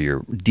Hinduism, where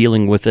you're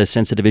dealing with a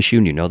sensitive issue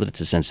and you know that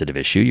it's a sensitive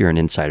issue, you're an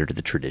insider to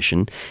the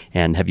tradition,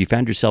 and have you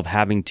found yourself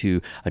having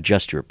to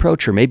adjust your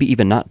approach or maybe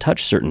even not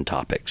touch certain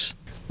topics?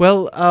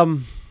 Well,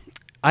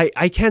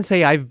 I can't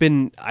say I've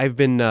been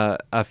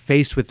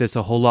faced with this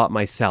a whole lot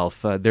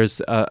myself.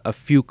 There's a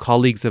few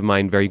colleagues of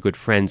mine, very good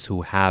friends,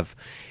 who have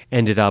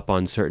ended up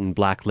on certain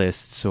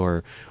blacklists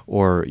or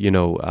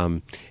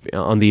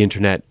on the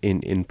internet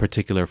in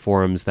particular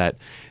forums that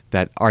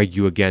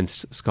argue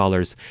against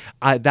scholars.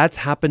 That's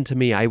happened to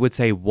me, I would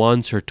say,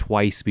 once or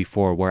twice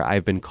before, where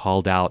I've been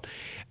called out.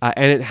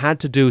 And it had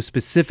to do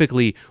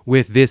specifically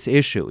with this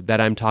issue that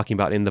I'm talking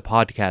about in the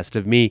podcast,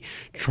 of me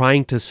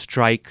trying to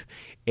strike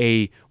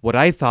what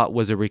I thought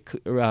was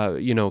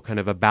kind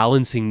of a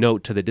balancing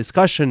note to the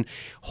discussion,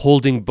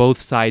 taking both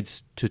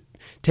sides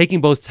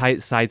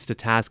to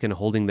task and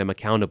holding them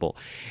accountable.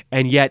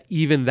 And yet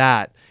even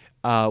that,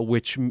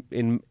 which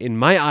in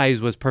my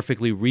eyes was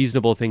perfectly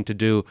reasonable thing to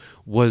do,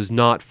 was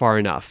not far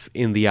enough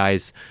in the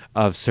eyes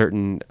of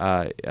certain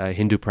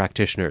Hindu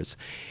practitioners.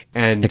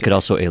 And it could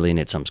also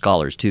alienate some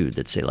scholars too,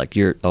 that say like,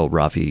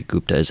 Ravi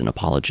Gupta is an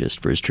apologist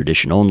for his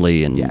tradition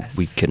only, and yes,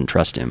 we couldn't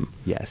trust him.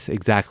 Yes,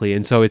 exactly.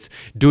 And so it's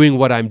doing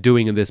what I'm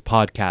doing in this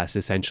podcast,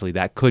 essentially,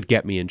 that could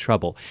get me in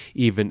trouble,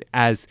 even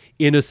as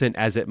innocent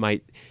as it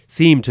might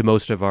seem to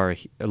most of our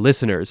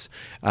listeners.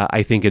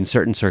 I think in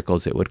certain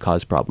circles it would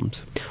cause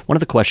problems. One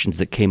of the questions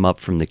that came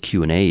up from the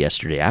Q&A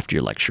yesterday after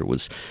your lecture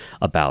was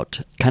about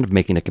kind of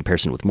making a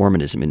comparison with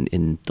Mormonism.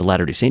 In the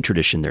Latter-day Saint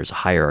tradition, there's a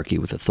hierarchy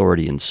with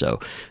authority, and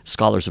so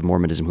scholars of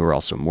Mormonism who are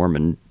also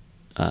Mormon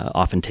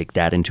often take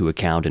that into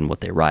account in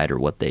what they write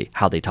or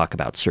how they talk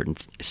about certain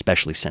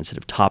especially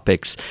sensitive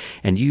topics.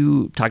 And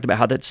you talked about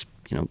how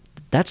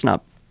that's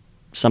not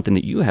something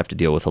that you have to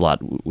deal with a lot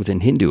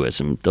within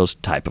Hinduism, those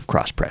type of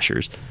cross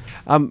pressures.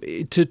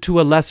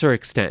 To a lesser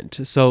extent.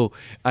 So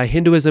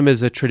Hinduism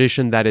is a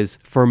tradition that is,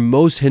 for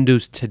most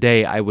Hindus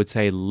today, I would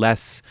say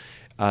less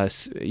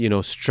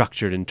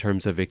structured in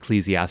terms of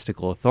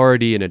ecclesiastical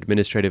authority and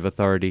administrative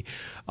authority.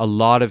 A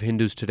lot of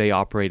Hindus today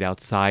operate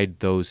outside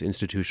those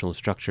institutional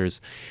structures,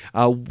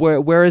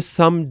 whereas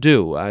some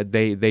do.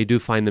 They do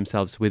find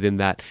themselves within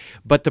that.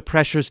 But the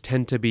pressures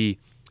tend to be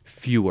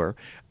fewer,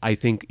 I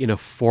think, in a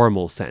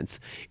formal sense.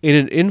 In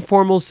an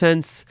informal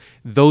sense,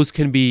 those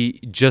can be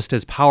just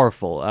as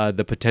powerful.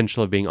 The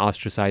potential of being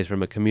ostracized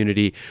from a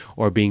community,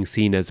 or being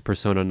seen as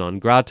persona non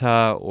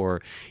grata,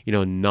 or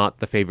not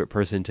the favorite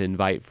person to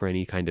invite for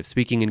any kind of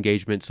speaking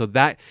engagement. So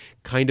that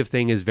kind of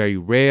thing is very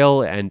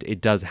real, and it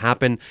does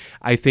happen.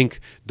 I think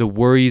the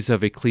worries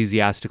of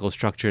ecclesiastical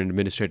structure and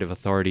administrative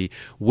authority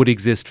would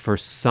exist for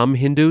some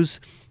Hindus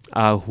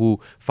who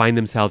find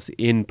themselves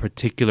in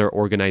particular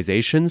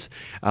organizations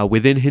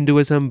within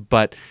Hinduism,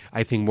 but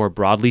I think more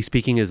broadly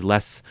speaking is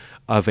less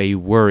of a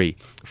worry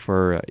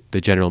for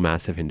the general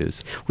mass of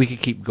Hindus. We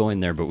could keep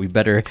going there, but we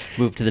better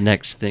move to the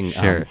next thing.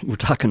 Sure. We're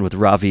talking with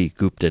Ravi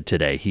Gupta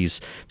today.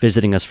 He's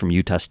visiting us from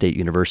Utah State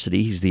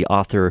University. He's the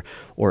author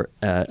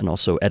and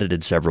also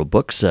edited several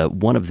books,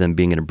 one of them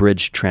being an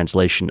abridged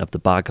translation of the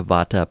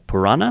Bhagavata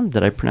Purana.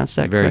 Did I pronounce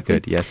that correctly? Very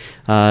good, yes.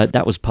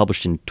 That was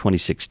published in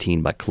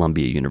 2016 by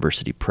Columbia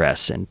University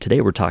Press. And today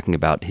we're talking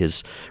about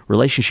his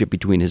relationship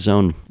between his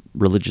own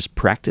religious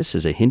practice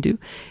as a Hindu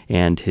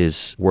and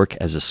his work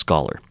as a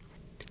scholar.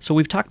 So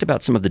we've talked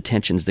about some of the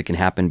tensions that can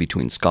happen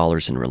between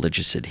scholars and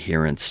religious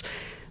adherents.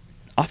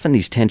 Often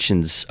these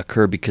tensions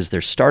occur because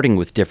they're starting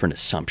with different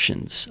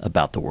assumptions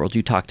about the world.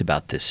 You talked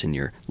about this in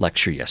your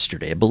lecture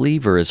yesterday. A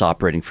believer is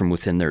operating from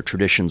within their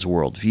tradition's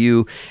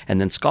worldview,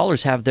 and then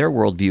scholars have their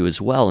worldview as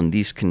well, and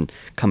these can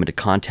come into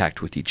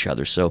contact with each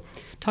other. So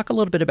talk a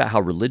little bit about how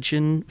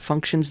religion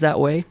functions that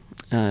way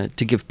to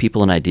give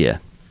people an idea.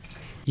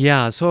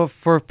 Yeah, so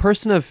for a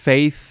person of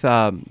faith,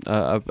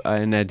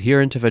 an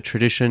adherent of a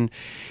tradition,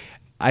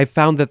 I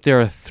found that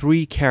there are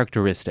three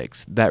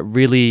characteristics that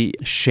really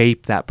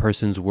shape that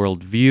person's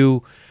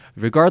worldview,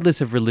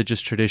 regardless of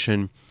religious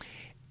tradition,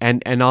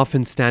 and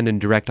often stand in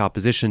direct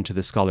opposition to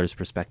the scholar's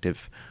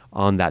perspective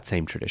on that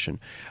same tradition.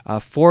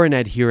 For an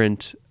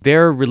adherent,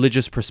 their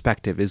religious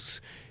perspective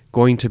is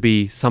going to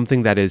be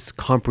something that is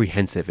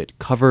comprehensive. It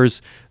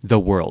covers the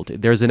world.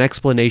 There's an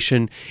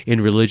explanation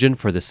in religion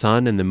for the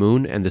sun and the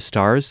moon and the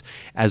stars,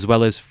 as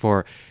well as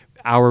for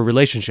our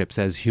relationships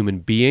as human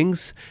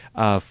beings,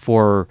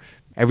 for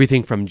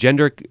everything from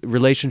gender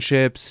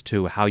relationships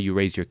to how you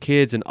raise your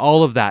kids, and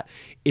all of that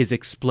is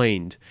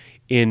explained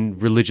in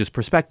religious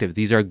perspectives.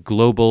 These are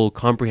global,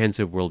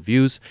 comprehensive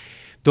worldviews.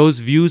 Those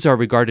views are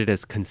regarded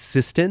as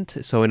consistent.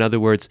 So in other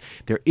words,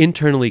 they're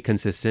internally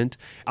consistent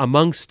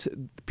amongst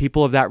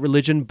people of that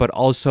religion, but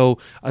also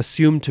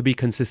assumed to be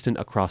consistent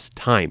across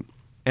time.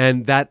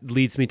 And that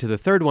leads me to the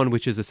third one,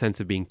 which is a sense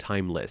of being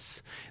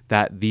timeless,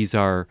 that these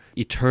are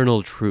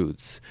eternal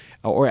truths,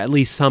 or at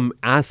least some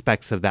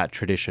aspects of that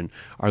tradition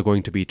are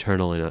going to be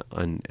eternal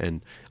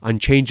and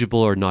unchangeable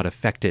or not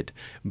affected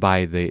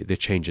by the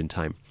change in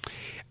time.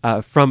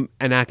 From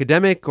an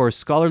academic or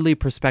scholarly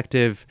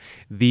perspective,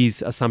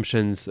 these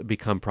assumptions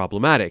become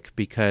problematic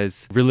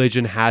because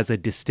religion has a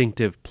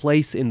distinctive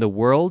place in the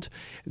world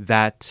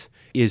that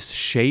is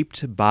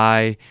shaped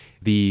by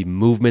the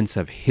movements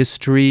of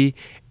history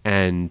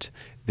and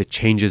the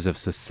changes of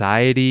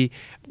society.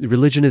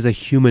 Religion is a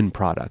human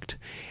product.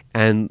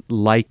 And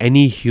like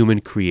any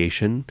human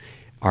creation,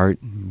 art,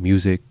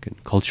 music,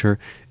 and culture,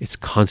 it's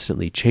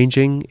constantly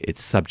changing.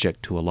 It's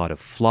subject to a lot of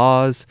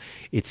flaws.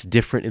 It's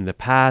different in the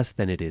past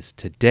than it is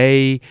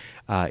today.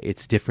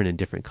 It's different in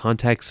different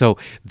contexts. So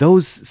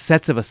those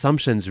sets of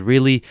assumptions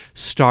really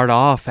start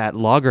off at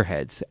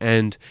loggerheads.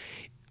 And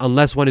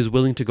unless one is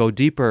willing to go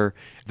deeper,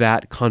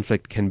 that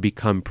conflict can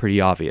become pretty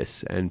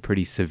obvious and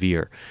pretty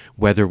severe,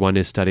 whether one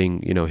is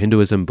studying,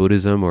 Hinduism,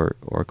 Buddhism,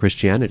 or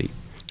Christianity.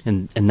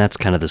 And that's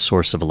kind of the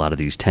source of a lot of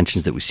these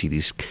tensions that we see,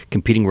 these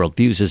competing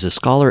worldviews. As a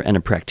scholar and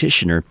a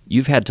practitioner,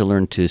 you've had to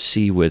learn to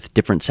see with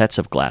different sets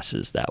of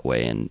glasses that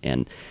way.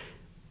 And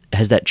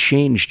has that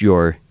changed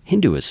your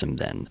Hinduism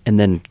then? And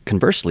then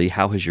conversely,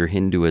 how has your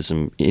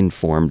Hinduism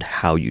informed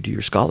how you do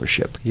your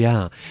scholarship?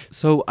 Yeah.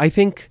 So I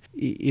think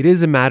it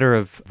is a matter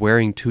of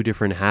wearing two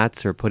different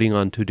hats or putting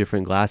on two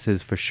different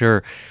glasses for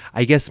sure.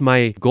 I guess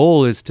my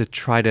goal is to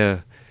try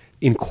to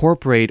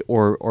incorporate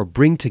or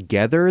bring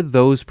together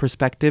those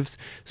perspectives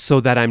so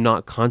that I'm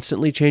not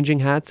constantly changing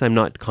hats, I'm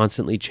not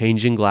constantly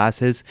changing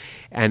glasses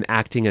and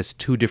acting as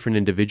two different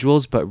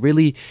individuals, but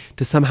really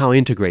to somehow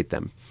integrate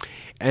them.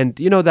 And,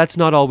 that's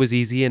not always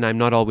easy, and I'm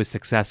not always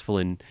successful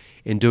in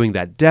doing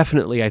that.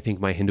 Definitely, I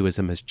think my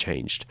Hinduism has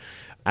changed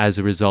as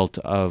a result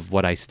of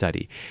what I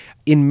study.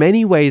 In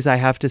many ways, I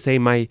have to say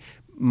my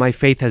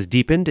faith has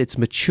deepened, it's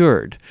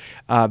matured,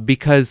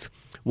 because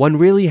one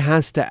really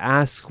has to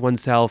ask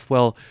oneself,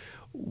 well,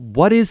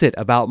 what is it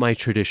about my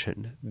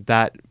tradition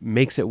that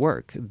makes it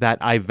work, that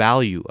I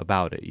value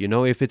about it?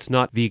 If it's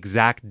not the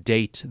exact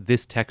date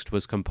this text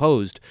was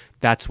composed,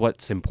 that's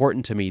what's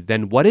important to me,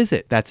 then what is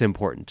it that's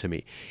important to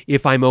me?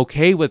 If I'm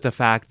okay with the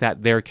fact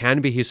that there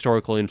can be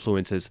historical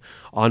influences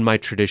on my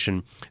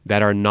tradition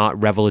that are not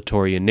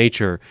revelatory in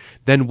nature,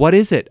 then what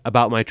is it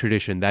about my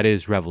tradition that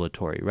is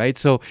revelatory, right?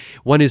 So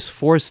one is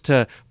forced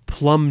to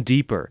plumb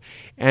deeper.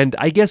 And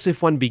I guess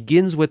if one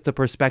begins with the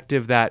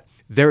perspective that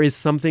there is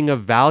something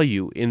of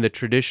value in the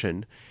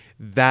tradition,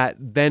 that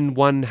then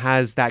one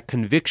has that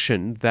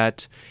conviction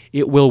that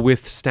it will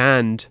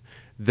withstand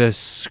the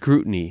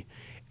scrutiny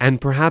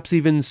and perhaps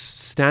even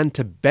stand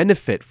to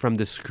benefit from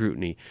the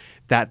scrutiny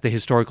that the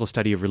historical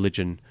study of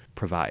religion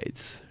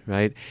provides,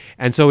 right?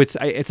 And so it's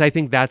I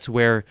think that's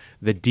where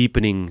the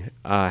deepening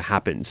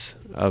happens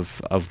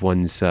of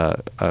one's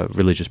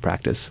religious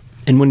practice.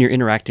 And when you're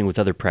interacting with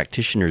other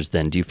practitioners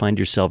then, do you find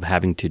yourself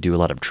having to do a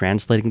lot of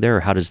translating there, or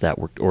how does that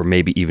work? Or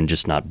maybe even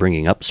just not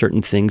bringing up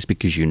certain things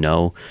because you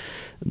know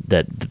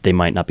that they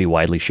might not be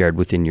widely shared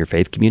within your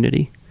faith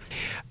community?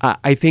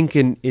 I think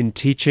in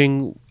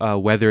teaching,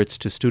 whether it's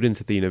to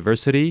students at the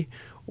university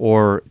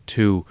or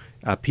to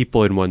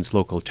people in one's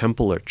local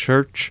temple or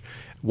church,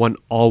 one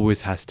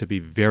always has to be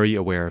very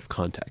aware of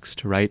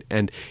context, right?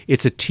 And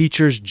it's a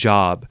teacher's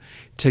job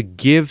to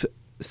give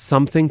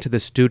something to the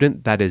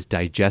student that is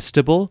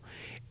digestible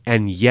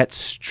and yet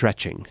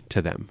stretching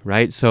to them,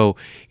 right? So,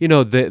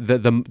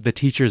 the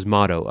teacher's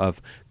motto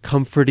of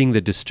comforting the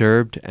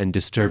disturbed and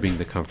disturbing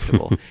the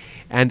comfortable.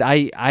 And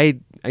I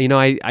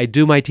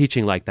do my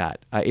teaching like that.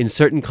 In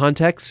certain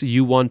contexts,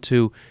 you want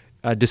to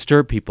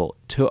disturb people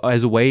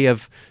as a way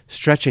of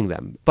stretching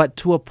them, but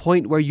to a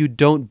point where you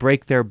don't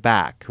break their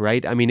back,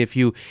 right? I mean, if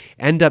you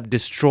end up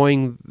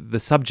destroying the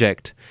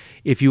subject,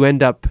 if you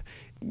end up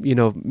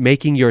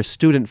making your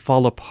student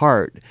fall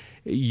apart,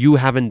 you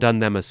haven't done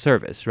them a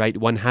service, right?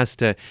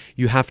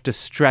 You have to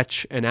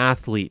stretch an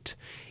athlete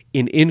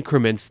in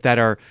increments that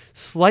are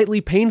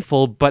slightly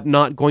painful, but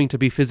not going to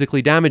be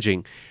physically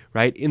damaging,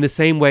 right? In the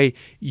same way,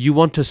 you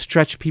want to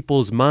stretch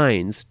people's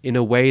minds in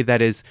a way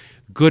that is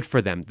good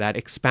for them, that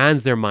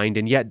expands their mind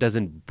and yet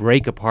doesn't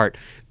break apart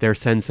their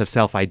sense of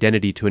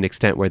self-identity to an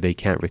extent where they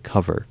can't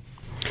recover.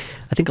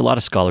 I think a lot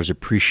of scholars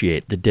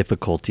appreciate the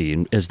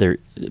difficulty as they're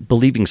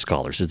believing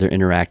scholars, as they're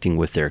interacting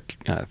with their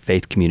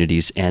faith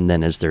communities, and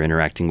then as they're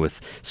interacting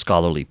with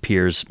scholarly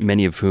peers,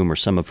 many of whom or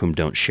some of whom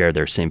don't share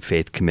their same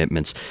faith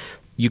commitments.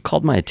 You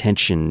called my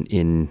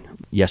attention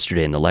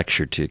yesterday in the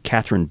lecture to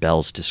Catherine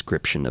Bell's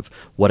description of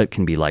what it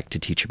can be like to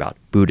teach about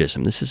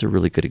Buddhism. This is a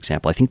really good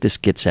example. I think this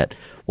gets at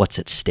what's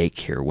at stake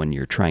here when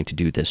you're trying to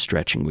do this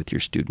stretching with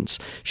your students.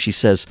 She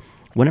says,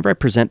 Whenever I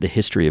present the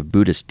history of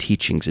Buddhist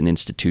teachings and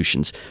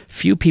institutions,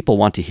 few people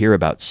want to hear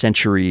about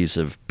centuries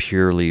of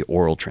purely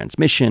oral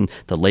transmission,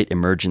 the late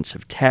emergence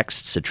of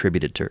texts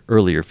attributed to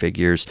earlier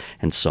figures,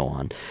 and so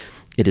on.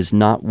 It is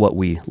not what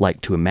we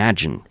like to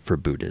imagine for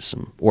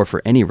Buddhism, or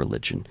for any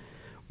religion.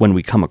 When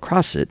we come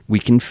across it, we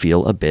can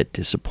feel a bit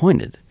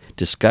disappointed.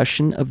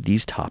 Discussion of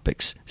these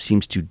topics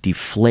seems to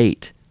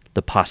deflate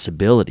the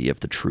possibility of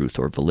the truth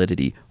or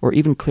validity, or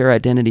even clear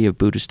identity of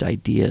Buddhist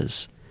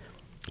ideas.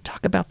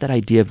 Talk about that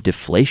idea of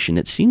deflation.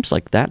 It seems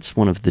like that's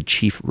one of the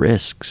chief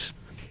risks.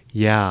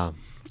 Yeah.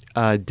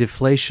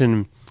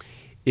 Deflation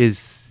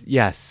is,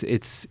 yes,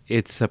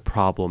 it's a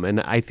problem.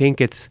 And I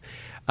think it's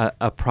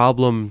a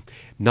problem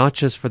not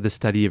just for the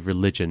study of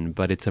religion,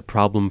 but it's a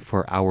problem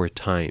for our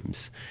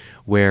times,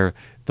 where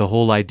the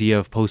whole idea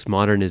of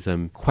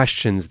postmodernism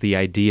questions the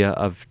idea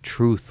of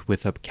truth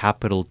with a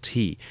capital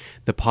T,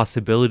 the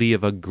possibility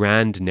of a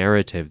grand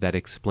narrative that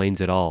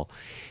explains it all.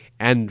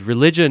 And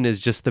religion is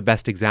just the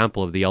best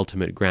example of the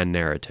ultimate grand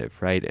narrative,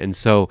 right? And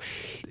so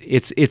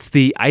it's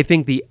I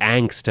think the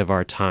angst of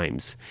our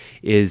times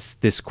is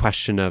this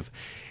question of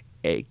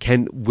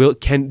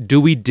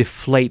do we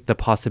deflate the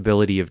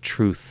possibility of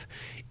truth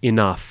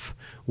enough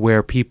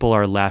where people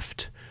are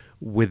left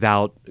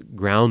without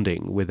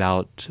grounding,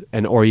 without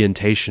an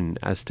orientation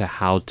as to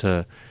how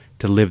to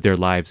live their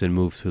lives and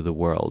move through the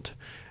world.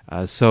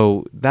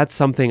 So that's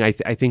something I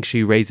think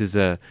she raises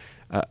a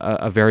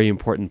very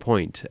important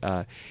point.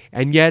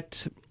 And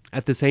yet,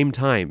 at the same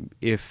time,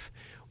 if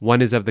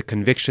one is of the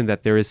conviction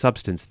that there is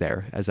substance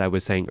there, as I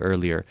was saying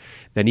earlier,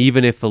 then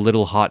even if a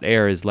little hot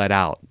air is let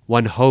out,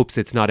 one hopes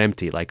it's not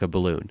empty like a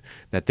balloon,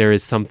 that there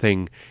is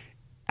something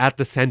at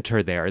the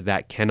center there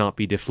that cannot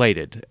be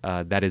deflated,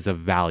 that is of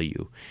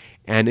value.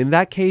 And in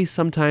that case,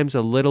 sometimes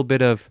a little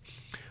bit of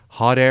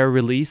hot air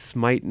release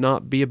might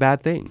not be a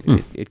bad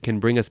thing. It can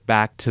bring us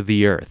back to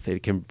the earth.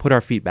 It can put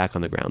our feet back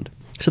on the ground.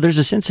 So there's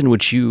a sense in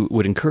which you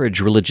would encourage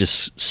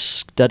religious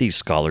studies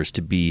scholars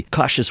to be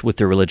cautious with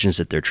their religions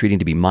that they're treating,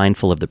 to be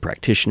mindful of the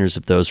practitioners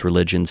of those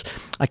religions.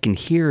 I can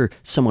hear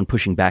someone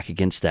pushing back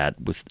against that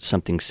with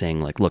something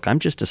saying like, look, I'm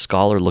just a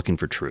scholar looking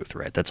for truth,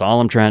 right? That's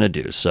all I'm trying to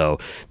do. So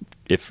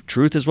if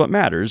truth is what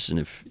matters, and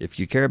if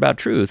you care about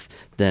truth,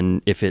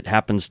 then if it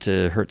happens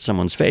to hurt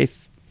someone's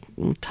faith,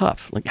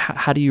 tough. Like,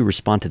 how do you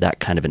respond to that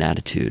kind of an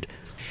attitude?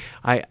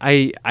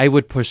 I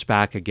would push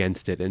back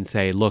against it and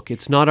say, look,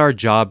 it's not our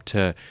job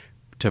to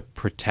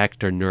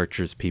protect or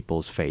nurture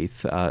people's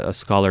faith. A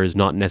scholar is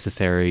not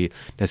necessarily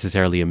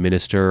a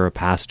minister or a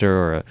pastor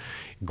or a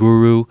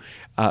guru.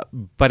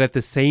 But at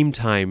the same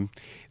time,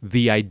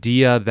 the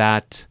idea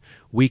that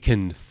we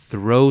can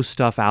throw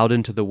stuff out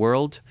into the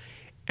world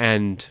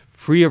and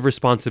free of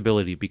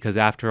responsibility, because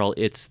after all,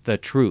 it's the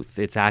truth,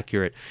 it's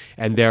accurate,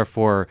 and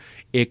therefore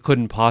it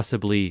couldn't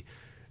possibly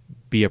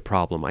be a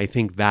problem. I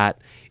think that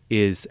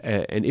is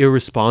an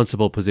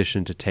irresponsible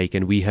position to take,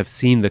 and we have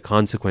seen the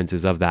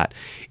consequences of that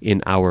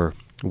in our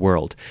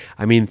world.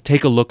 I mean,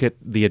 take a look at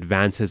the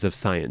advances of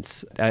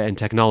science and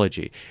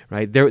technology,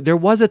 right? There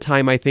was a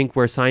time, I think,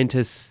 where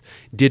scientists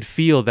did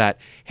feel that,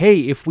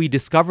 hey, if we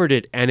discovered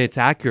it and it's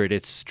accurate,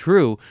 it's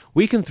true,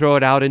 we can throw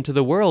it out into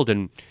the world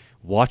and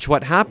watch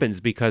what happens,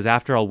 because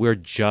after all, we're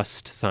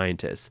just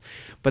scientists.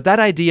 But that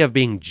idea of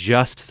being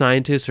just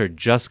scientists or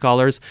just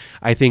scholars,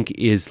 I think,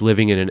 is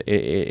living in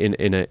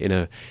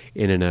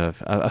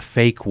a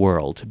fake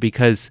world,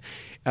 because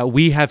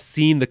we have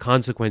seen the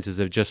consequences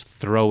of just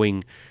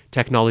throwing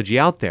technology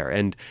out there,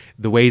 and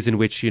the ways in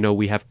which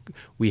we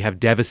have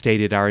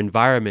devastated our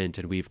environment,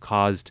 and we've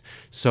caused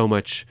so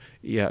much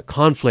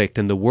conflict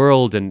in the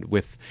world, and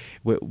with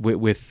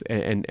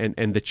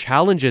the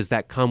challenges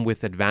that come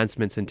with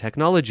advancements in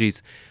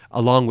technologies,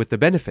 along with the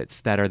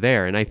benefits that are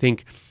there. And I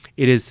think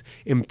it is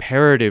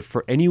imperative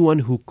for anyone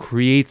who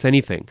creates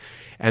anything,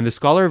 and the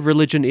scholar of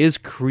religion is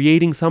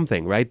creating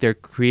something, right? They're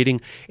creating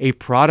a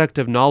product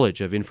of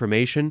knowledge, of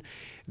information,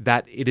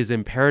 that it is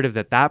imperative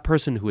that that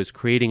person who is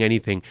creating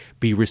anything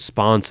be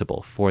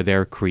responsible for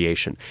their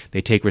creation. They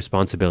take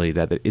responsibility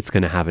that it's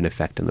going to have an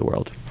effect in the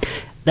world.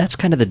 That's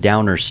kind of the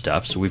downer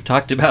stuff. So we've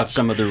talked about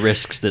some of the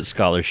risks that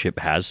scholarship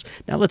has.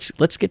 Now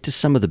let's get to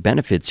some of the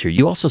benefits here.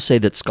 You also say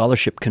that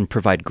scholarship can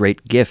provide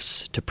great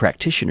gifts to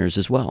practitioners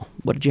as well.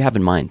 What did you have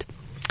in mind?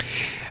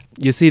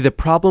 You see, the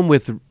problem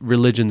with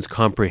religion's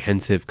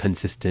comprehensive,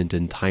 consistent,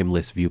 and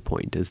timeless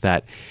viewpoint is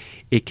that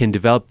it can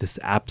develop this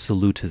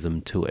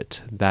absolutism to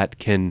it that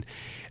can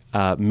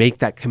make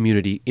that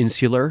community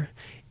insular.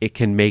 It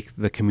can make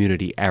the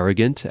community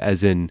arrogant,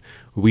 as in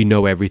we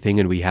know everything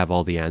and we have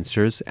all the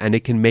answers. And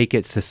it can make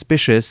it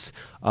suspicious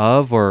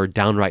of or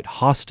downright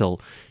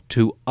hostile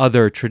to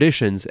other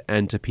traditions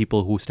and to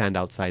people who stand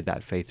outside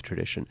that faith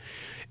tradition.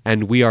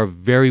 And we are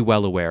very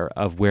well aware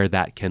of where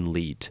that can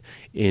lead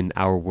in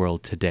our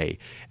world today.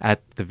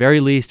 At the very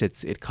least,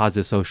 it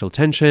causes social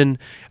tension.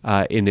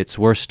 In its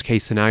worst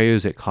case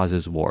scenarios, it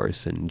causes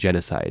wars and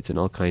genocides and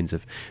all kinds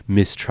of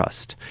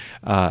mistrust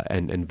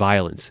and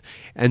violence.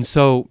 And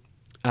so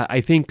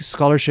I think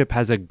scholarship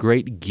has a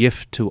great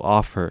gift to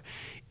offer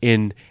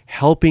in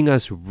helping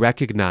us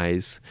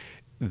recognize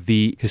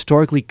the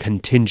historically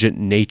contingent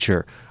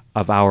nature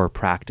of our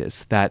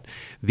practice, that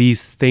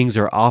these things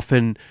are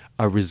often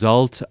a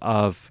result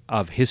of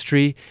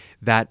history,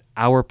 that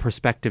our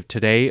perspective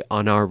today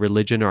on our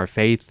religion, our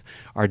faith,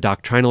 our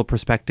doctrinal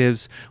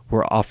perspectives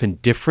were often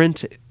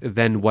different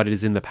than what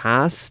is in the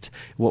past,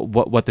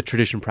 what the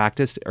tradition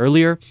practiced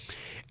earlier,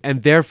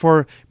 and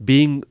therefore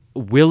being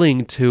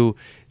willing to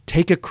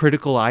take a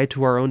critical eye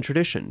to our own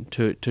tradition,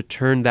 to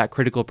turn that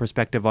critical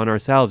perspective on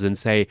ourselves and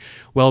say,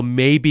 well,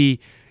 maybe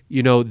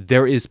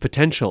there is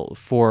potential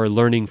for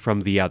learning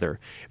from the other.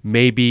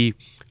 Maybe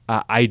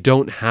I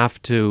don't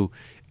have to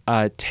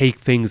take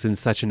things in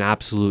such an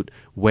absolute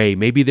way.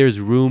 Maybe there's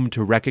room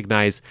to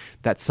recognize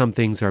that some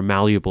things are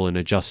malleable and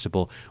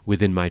adjustable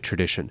within my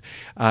tradition.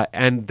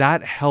 And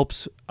that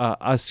helps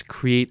us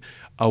create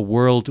a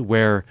world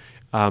where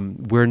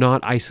we're not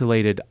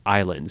isolated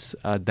islands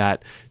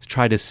that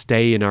try to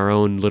stay in our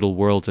own little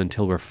worlds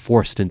until we're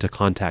forced into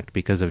contact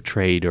because of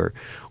trade or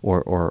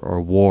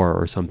war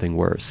or something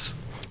worse.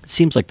 It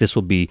seems like this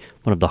will be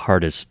one of the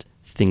hardest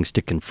things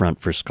to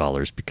confront for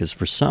scholars, because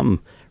for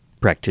some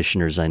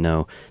practitioners I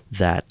know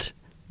that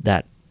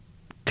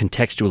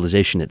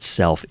contextualization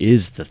itself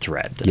is the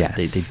threat. Yes.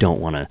 They don't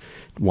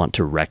want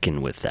to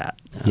reckon with that.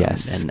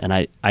 Yes.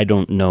 And I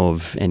don't know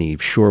of any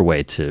sure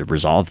way to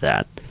resolve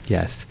that.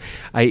 Yes,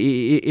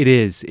 it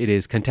is.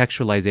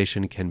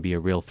 Contextualization can be a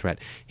real threat.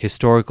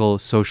 Historical,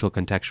 social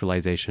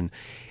contextualization,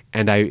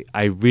 and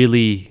I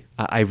really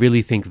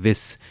think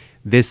this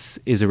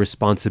is a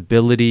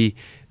responsibility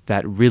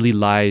that really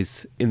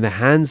lies in the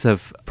hands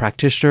of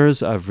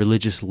practitioners, of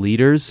religious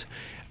leaders,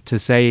 to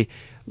say,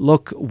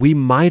 look, we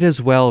might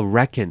as well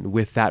reckon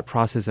with that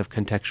process of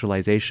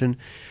contextualization,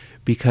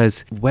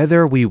 because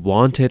whether we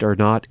want it or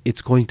not,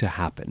 it's going to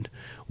happen.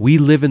 We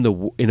live in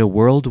a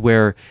world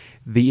where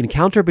the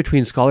encounter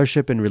between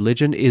scholarship and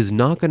religion is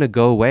not going to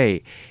go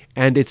away,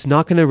 and it's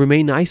not going to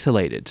remain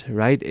isolated,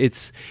 right?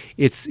 It's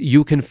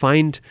you can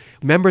find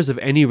members of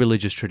any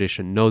religious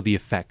tradition know the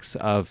effects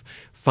of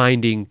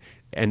finding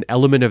an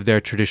element of their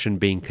tradition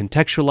being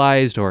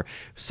contextualized or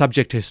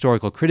subject to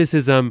historical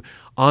criticism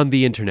on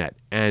the internet,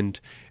 and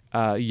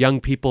young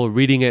people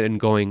reading it and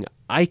going,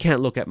 I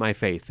can't look at my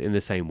faith in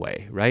the same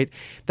way, right?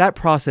 That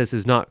process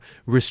is not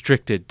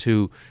restricted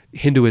to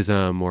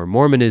Hinduism or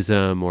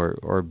Mormonism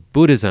or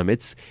Buddhism.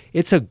 It's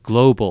a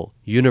global,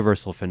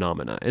 universal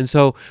phenomena. And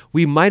so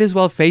we might as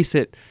well face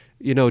it,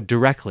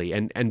 directly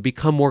and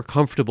become more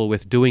comfortable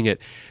with doing it,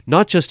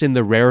 not just in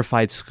the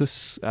rarefied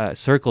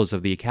circles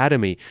of the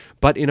academy,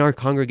 but in our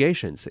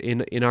congregations,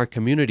 in our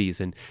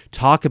communities, and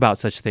talk about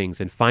such things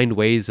and find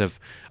ways of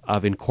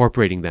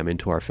incorporating them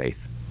into our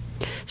faith.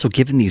 So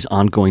given these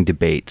ongoing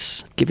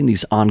debates, given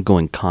these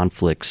ongoing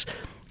conflicts,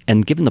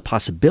 and given the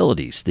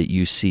possibilities that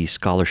you see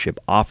scholarship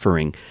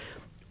offering,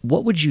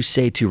 what would you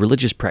say to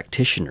religious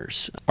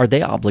practitioners? Are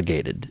they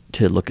obligated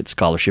to look at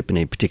scholarship in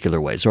any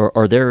particular ways? Or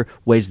are there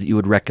ways that you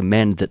would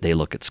recommend that they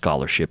look at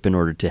scholarship in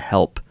order to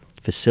help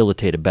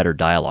facilitate a better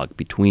dialogue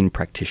between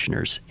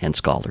practitioners and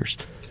scholars?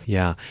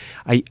 Yeah,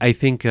 I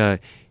think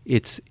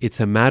it's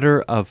a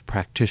matter of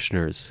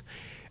practitioners,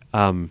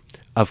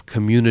 of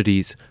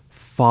communities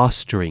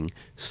fostering,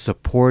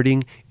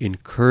 supporting,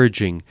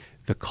 encouraging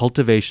the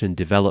cultivation and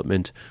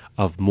development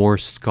of more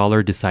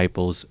scholar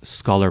disciples,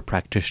 scholar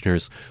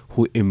practitioners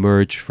who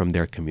emerge from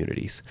their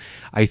communities.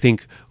 I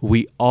think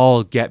we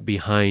all get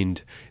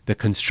behind the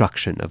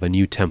construction of a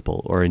new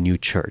temple or a new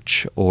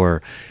church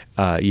or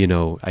a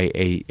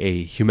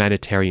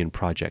humanitarian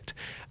project.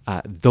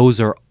 Those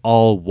are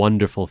all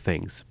wonderful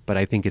things, but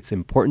I think it's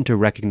important to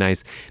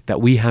recognize that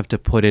we have to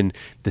put in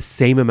the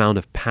same amount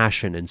of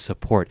passion and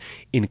support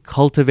in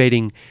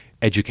cultivating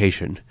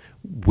education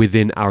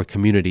within our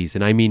communities.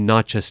 And I mean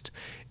not just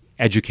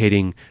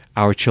educating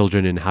our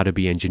children in how to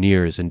be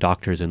engineers and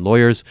doctors and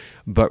lawyers,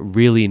 but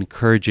really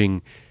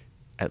encouraging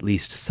at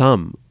least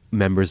some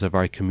members of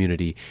our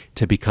community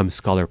to become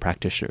scholar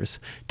practitioners,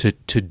 to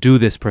do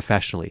this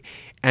professionally.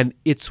 And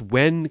it's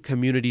when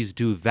communities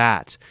do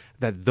that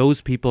those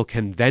people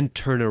can then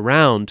turn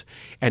around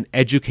and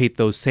educate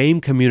those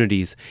same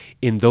communities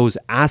in those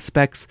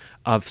aspects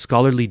of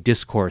scholarly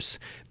discourse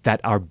that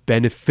are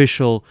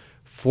beneficial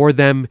for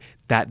them,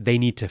 that they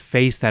need to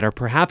face, that are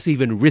perhaps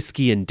even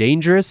risky and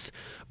dangerous,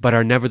 but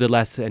are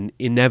nevertheless an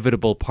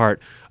inevitable part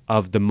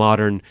of the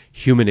modern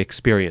human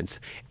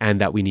experience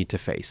and that we need to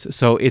face.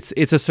 So it's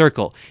a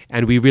circle,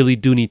 and we really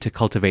do need to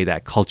cultivate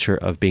that culture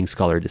of being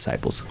scholar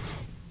disciples.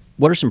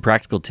 What are some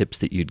practical tips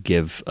that you'd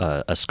give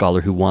a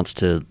scholar who wants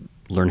to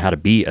learn how to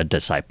be a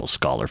disciple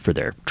scholar for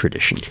their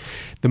tradition?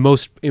 The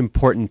most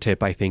important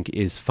tip, I think,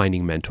 is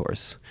finding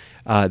mentors.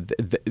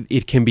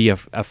 It can be a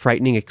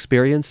frightening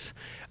experience.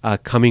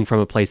 Coming from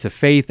a place of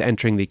faith,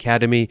 entering the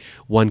academy,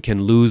 one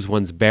can lose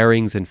one's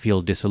bearings and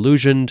feel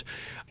disillusioned.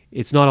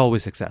 it's not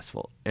always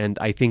successful. And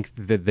I think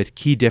that the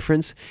key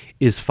difference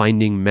is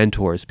finding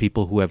mentors,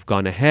 people who have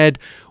gone ahead,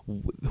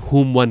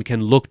 whom one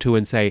can look to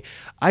and say,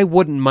 I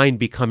wouldn't mind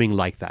becoming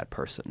like that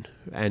person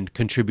and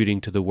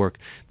contributing to the work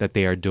that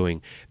they are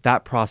doing.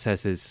 That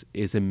process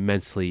is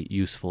immensely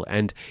useful.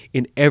 And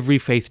in every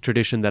faith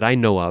tradition that I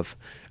know of,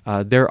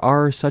 there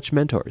are such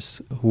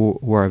mentors who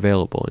are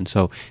available. And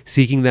so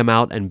seeking them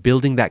out and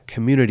building that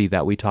community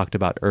that we talked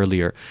about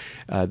earlier,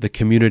 the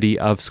community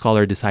of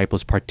scholar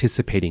disciples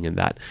participating in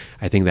that,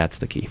 I think that's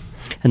the key.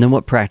 And then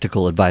what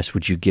practical advice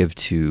would you give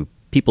to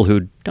people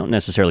who don't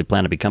necessarily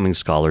plan on becoming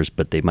scholars,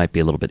 but they might be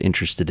a little bit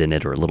interested in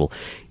it or a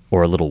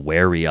little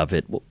wary of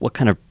it? What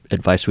kind of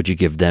advice would you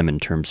give them in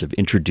terms of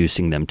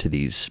introducing them to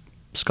these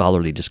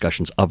scholarly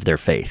discussions of their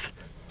faith?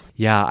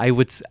 Yeah, I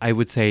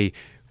would say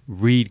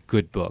read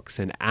good books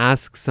and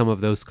ask some of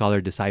those scholar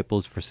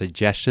disciples for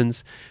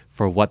suggestions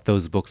for what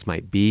those books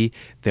might be.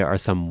 There are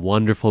some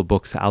wonderful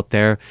books out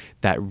there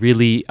that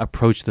really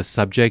approach the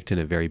subject in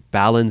a very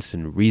balanced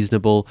and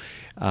reasonable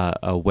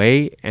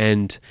way,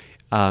 and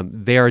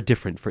they are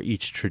different for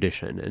each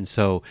tradition. And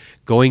so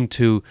going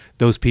to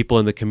those people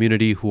in the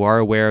community who are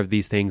aware of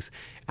these things,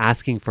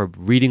 asking for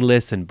reading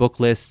lists and book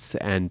lists,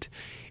 and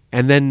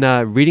then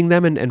reading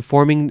them and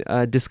forming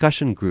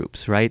discussion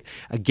groups, right?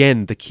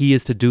 Again, the key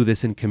is to do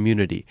this in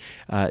community.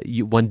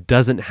 One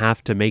doesn't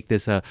have to make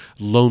this a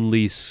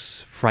lonely,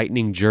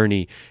 frightening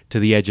journey to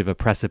the edge of a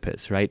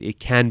precipice, right? It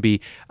can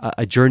be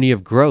a journey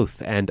of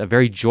growth, and a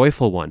very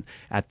joyful one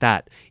at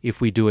that,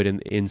 if we do it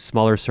in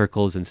smaller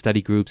circles and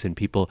study groups and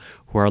people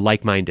who are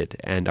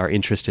like-minded and are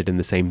interested in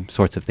the same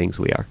sorts of things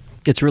we are.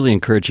 It's really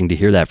encouraging to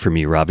hear that from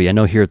you, Ravi. I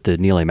know here at the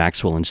Neal A.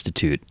 Maxwell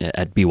Institute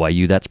at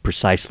BYU, that's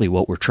precisely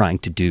what we're trying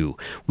to do.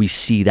 We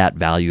see that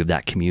value of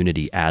that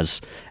community as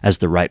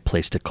the right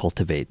place to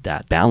cultivate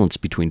that balance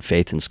between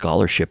faith and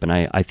scholarship. And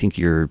I think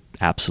you're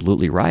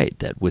absolutely right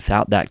that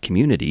without that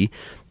community,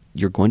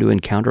 you're going to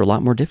encounter a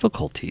lot more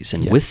difficulties.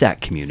 And with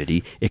that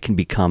community, it can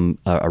become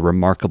a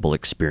remarkable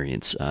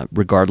experience.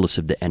 Regardless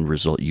of the end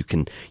result, you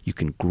can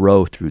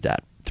grow through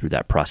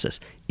that process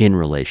in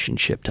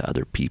relationship to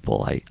other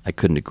people. I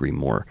couldn't agree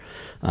more.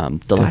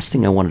 The last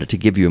thing I wanted to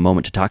give you a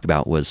moment to talk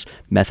about was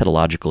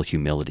methodological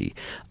humility.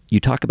 You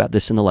talk about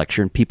this in the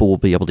lecture, and people will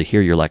be able to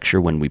hear your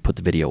lecture when we put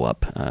the video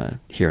up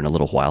here in a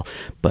little while.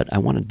 But I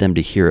wanted them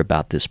to hear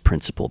about this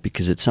principle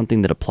because it's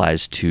something that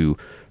applies to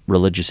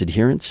religious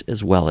adherents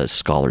as well as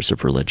scholars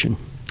of religion.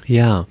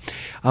 Yeah.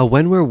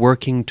 When we're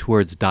working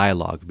towards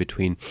dialogue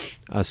between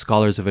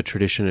scholars of a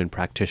tradition and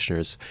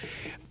practitioners,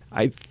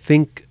 I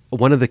think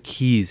one of the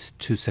keys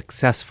to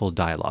successful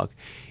dialogue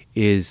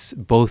is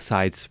both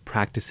sides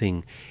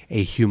practicing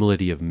a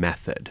humility of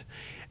method.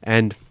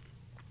 And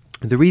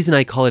the reason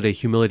I call it a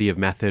humility of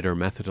method or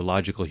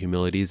methodological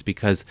humility is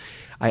because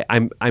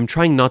I'm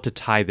trying not to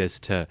tie this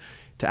to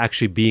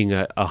actually being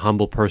a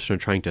humble person or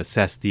trying to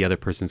assess the other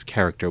person's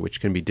character, which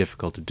can be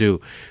difficult to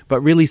do,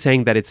 but really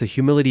saying that it's a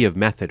humility of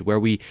method where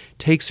we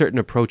take certain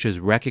approaches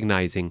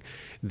recognizing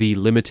the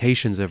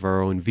limitations of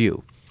our own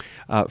view.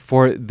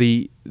 For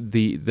the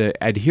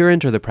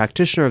adherent or the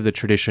practitioner of the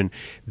tradition,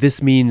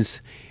 this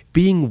means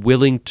being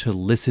willing to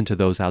listen to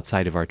those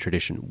outside of our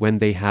tradition when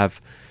they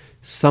have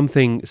some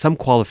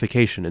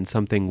qualification and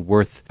something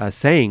worth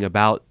saying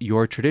about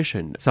your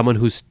tradition. Someone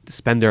who's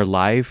spent their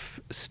life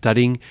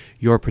studying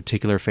your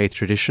particular faith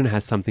tradition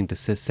has something to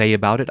say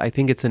about it. I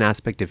think it's an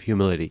aspect of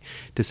humility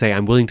to say,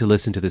 I'm willing to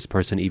listen to this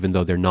person even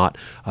though they're not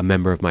a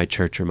member of my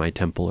church or my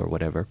temple or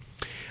whatever.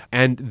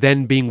 And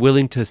then being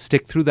willing to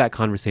stick through that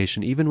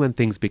conversation even when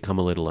things become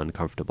a little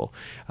uncomfortable,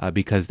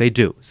 because they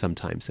do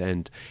sometimes.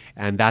 And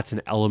that's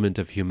an element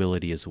of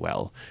humility as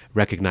well,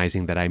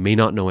 recognizing that I may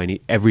not know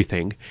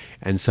everything,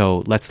 and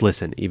so let's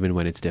listen even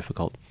when it's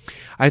difficult.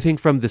 I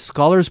think from the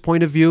scholar's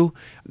point of view,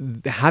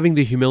 having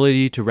the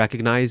humility to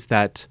recognize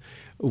that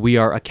we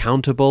are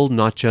accountable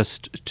not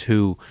just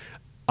to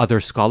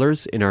other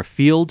scholars in our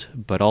field,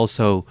 but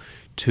also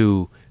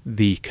to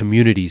the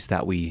communities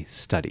that we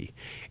study.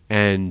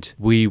 And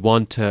we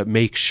want to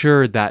make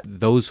sure that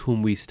those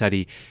whom we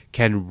study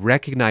can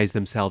recognize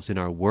themselves in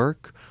our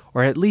work,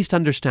 or at least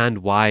understand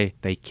why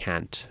they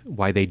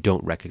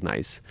don't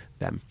recognize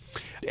them.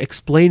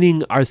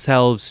 Explaining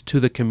ourselves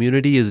to the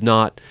community is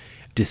not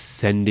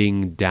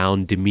descending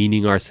down,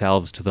 demeaning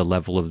ourselves to the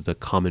level of the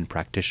common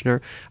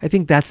practitioner. I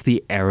think that's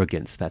the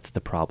arrogance, that's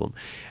the problem.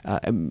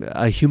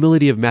 A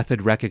humility of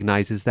method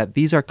recognizes that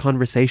these are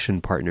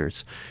conversation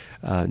partners,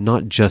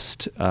 not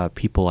just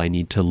people I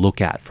need to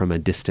look at from a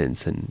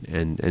distance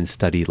and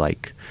study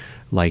like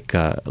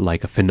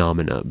a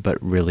phenomena, but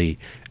really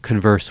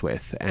converse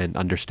with and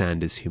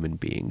understand as human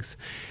beings.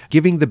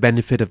 Giving the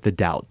benefit of the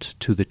doubt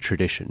to the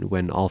tradition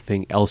when all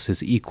thing else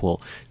is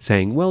equal,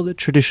 saying, well, the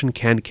tradition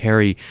can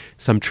carry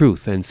some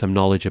truth and some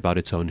knowledge about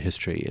its own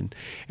history.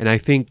 And I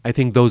think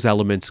those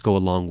elements go a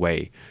long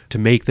way to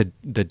make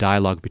the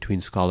dialogue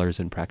between scholars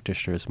and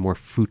practitioners more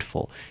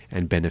fruitful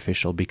and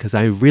beneficial, because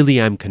I really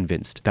am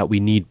convinced that we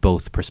need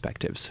both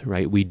perspectives,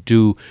 right? We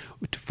do,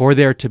 for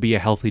there to be a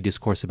healthy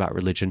discourse about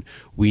religion,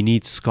 we need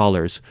need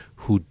scholars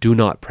who do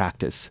not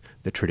practice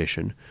the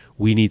tradition.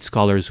 We need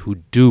scholars who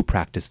do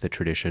practice the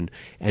tradition,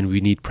 and we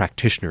need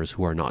practitioners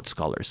who are not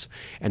scholars.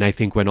 And I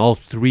think when all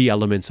three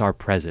elements are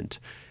present,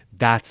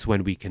 that's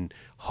when we can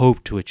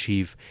hope to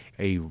achieve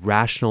a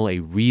rational, a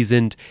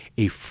reasoned,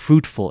 a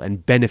fruitful,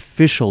 and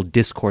beneficial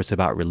discourse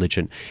about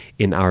religion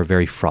in our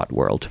very fraught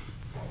world.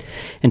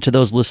 And to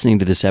those listening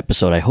to this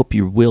episode, I hope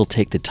you will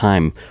take the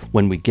time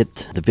when we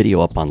get the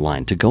video up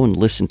online to go and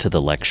listen to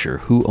the lecture,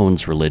 Who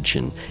Owns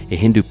Religion? A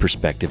Hindu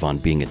Perspective on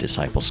Being a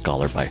Disciple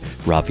Scholar by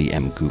Ravi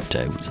M.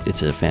 Gupta.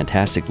 It's a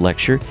fantastic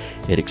lecture.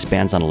 It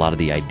expands on a lot of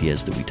the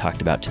ideas that we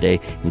talked about today,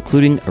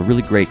 including a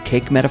really great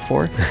cake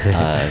metaphor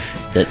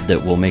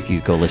that will make you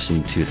go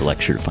listen to the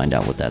lecture to find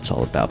out what that's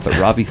all about. But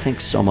Ravi,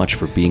 thanks so much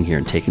for being here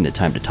and taking the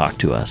time to talk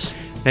to us.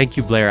 Thank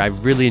you, Blair. I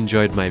really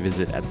enjoyed my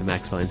visit at the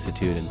Maxwell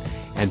Institute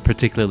and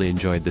particularly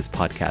enjoyed this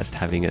podcast,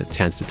 having a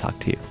chance to talk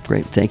to you.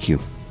 Great. Thank you.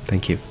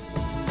 Thank you.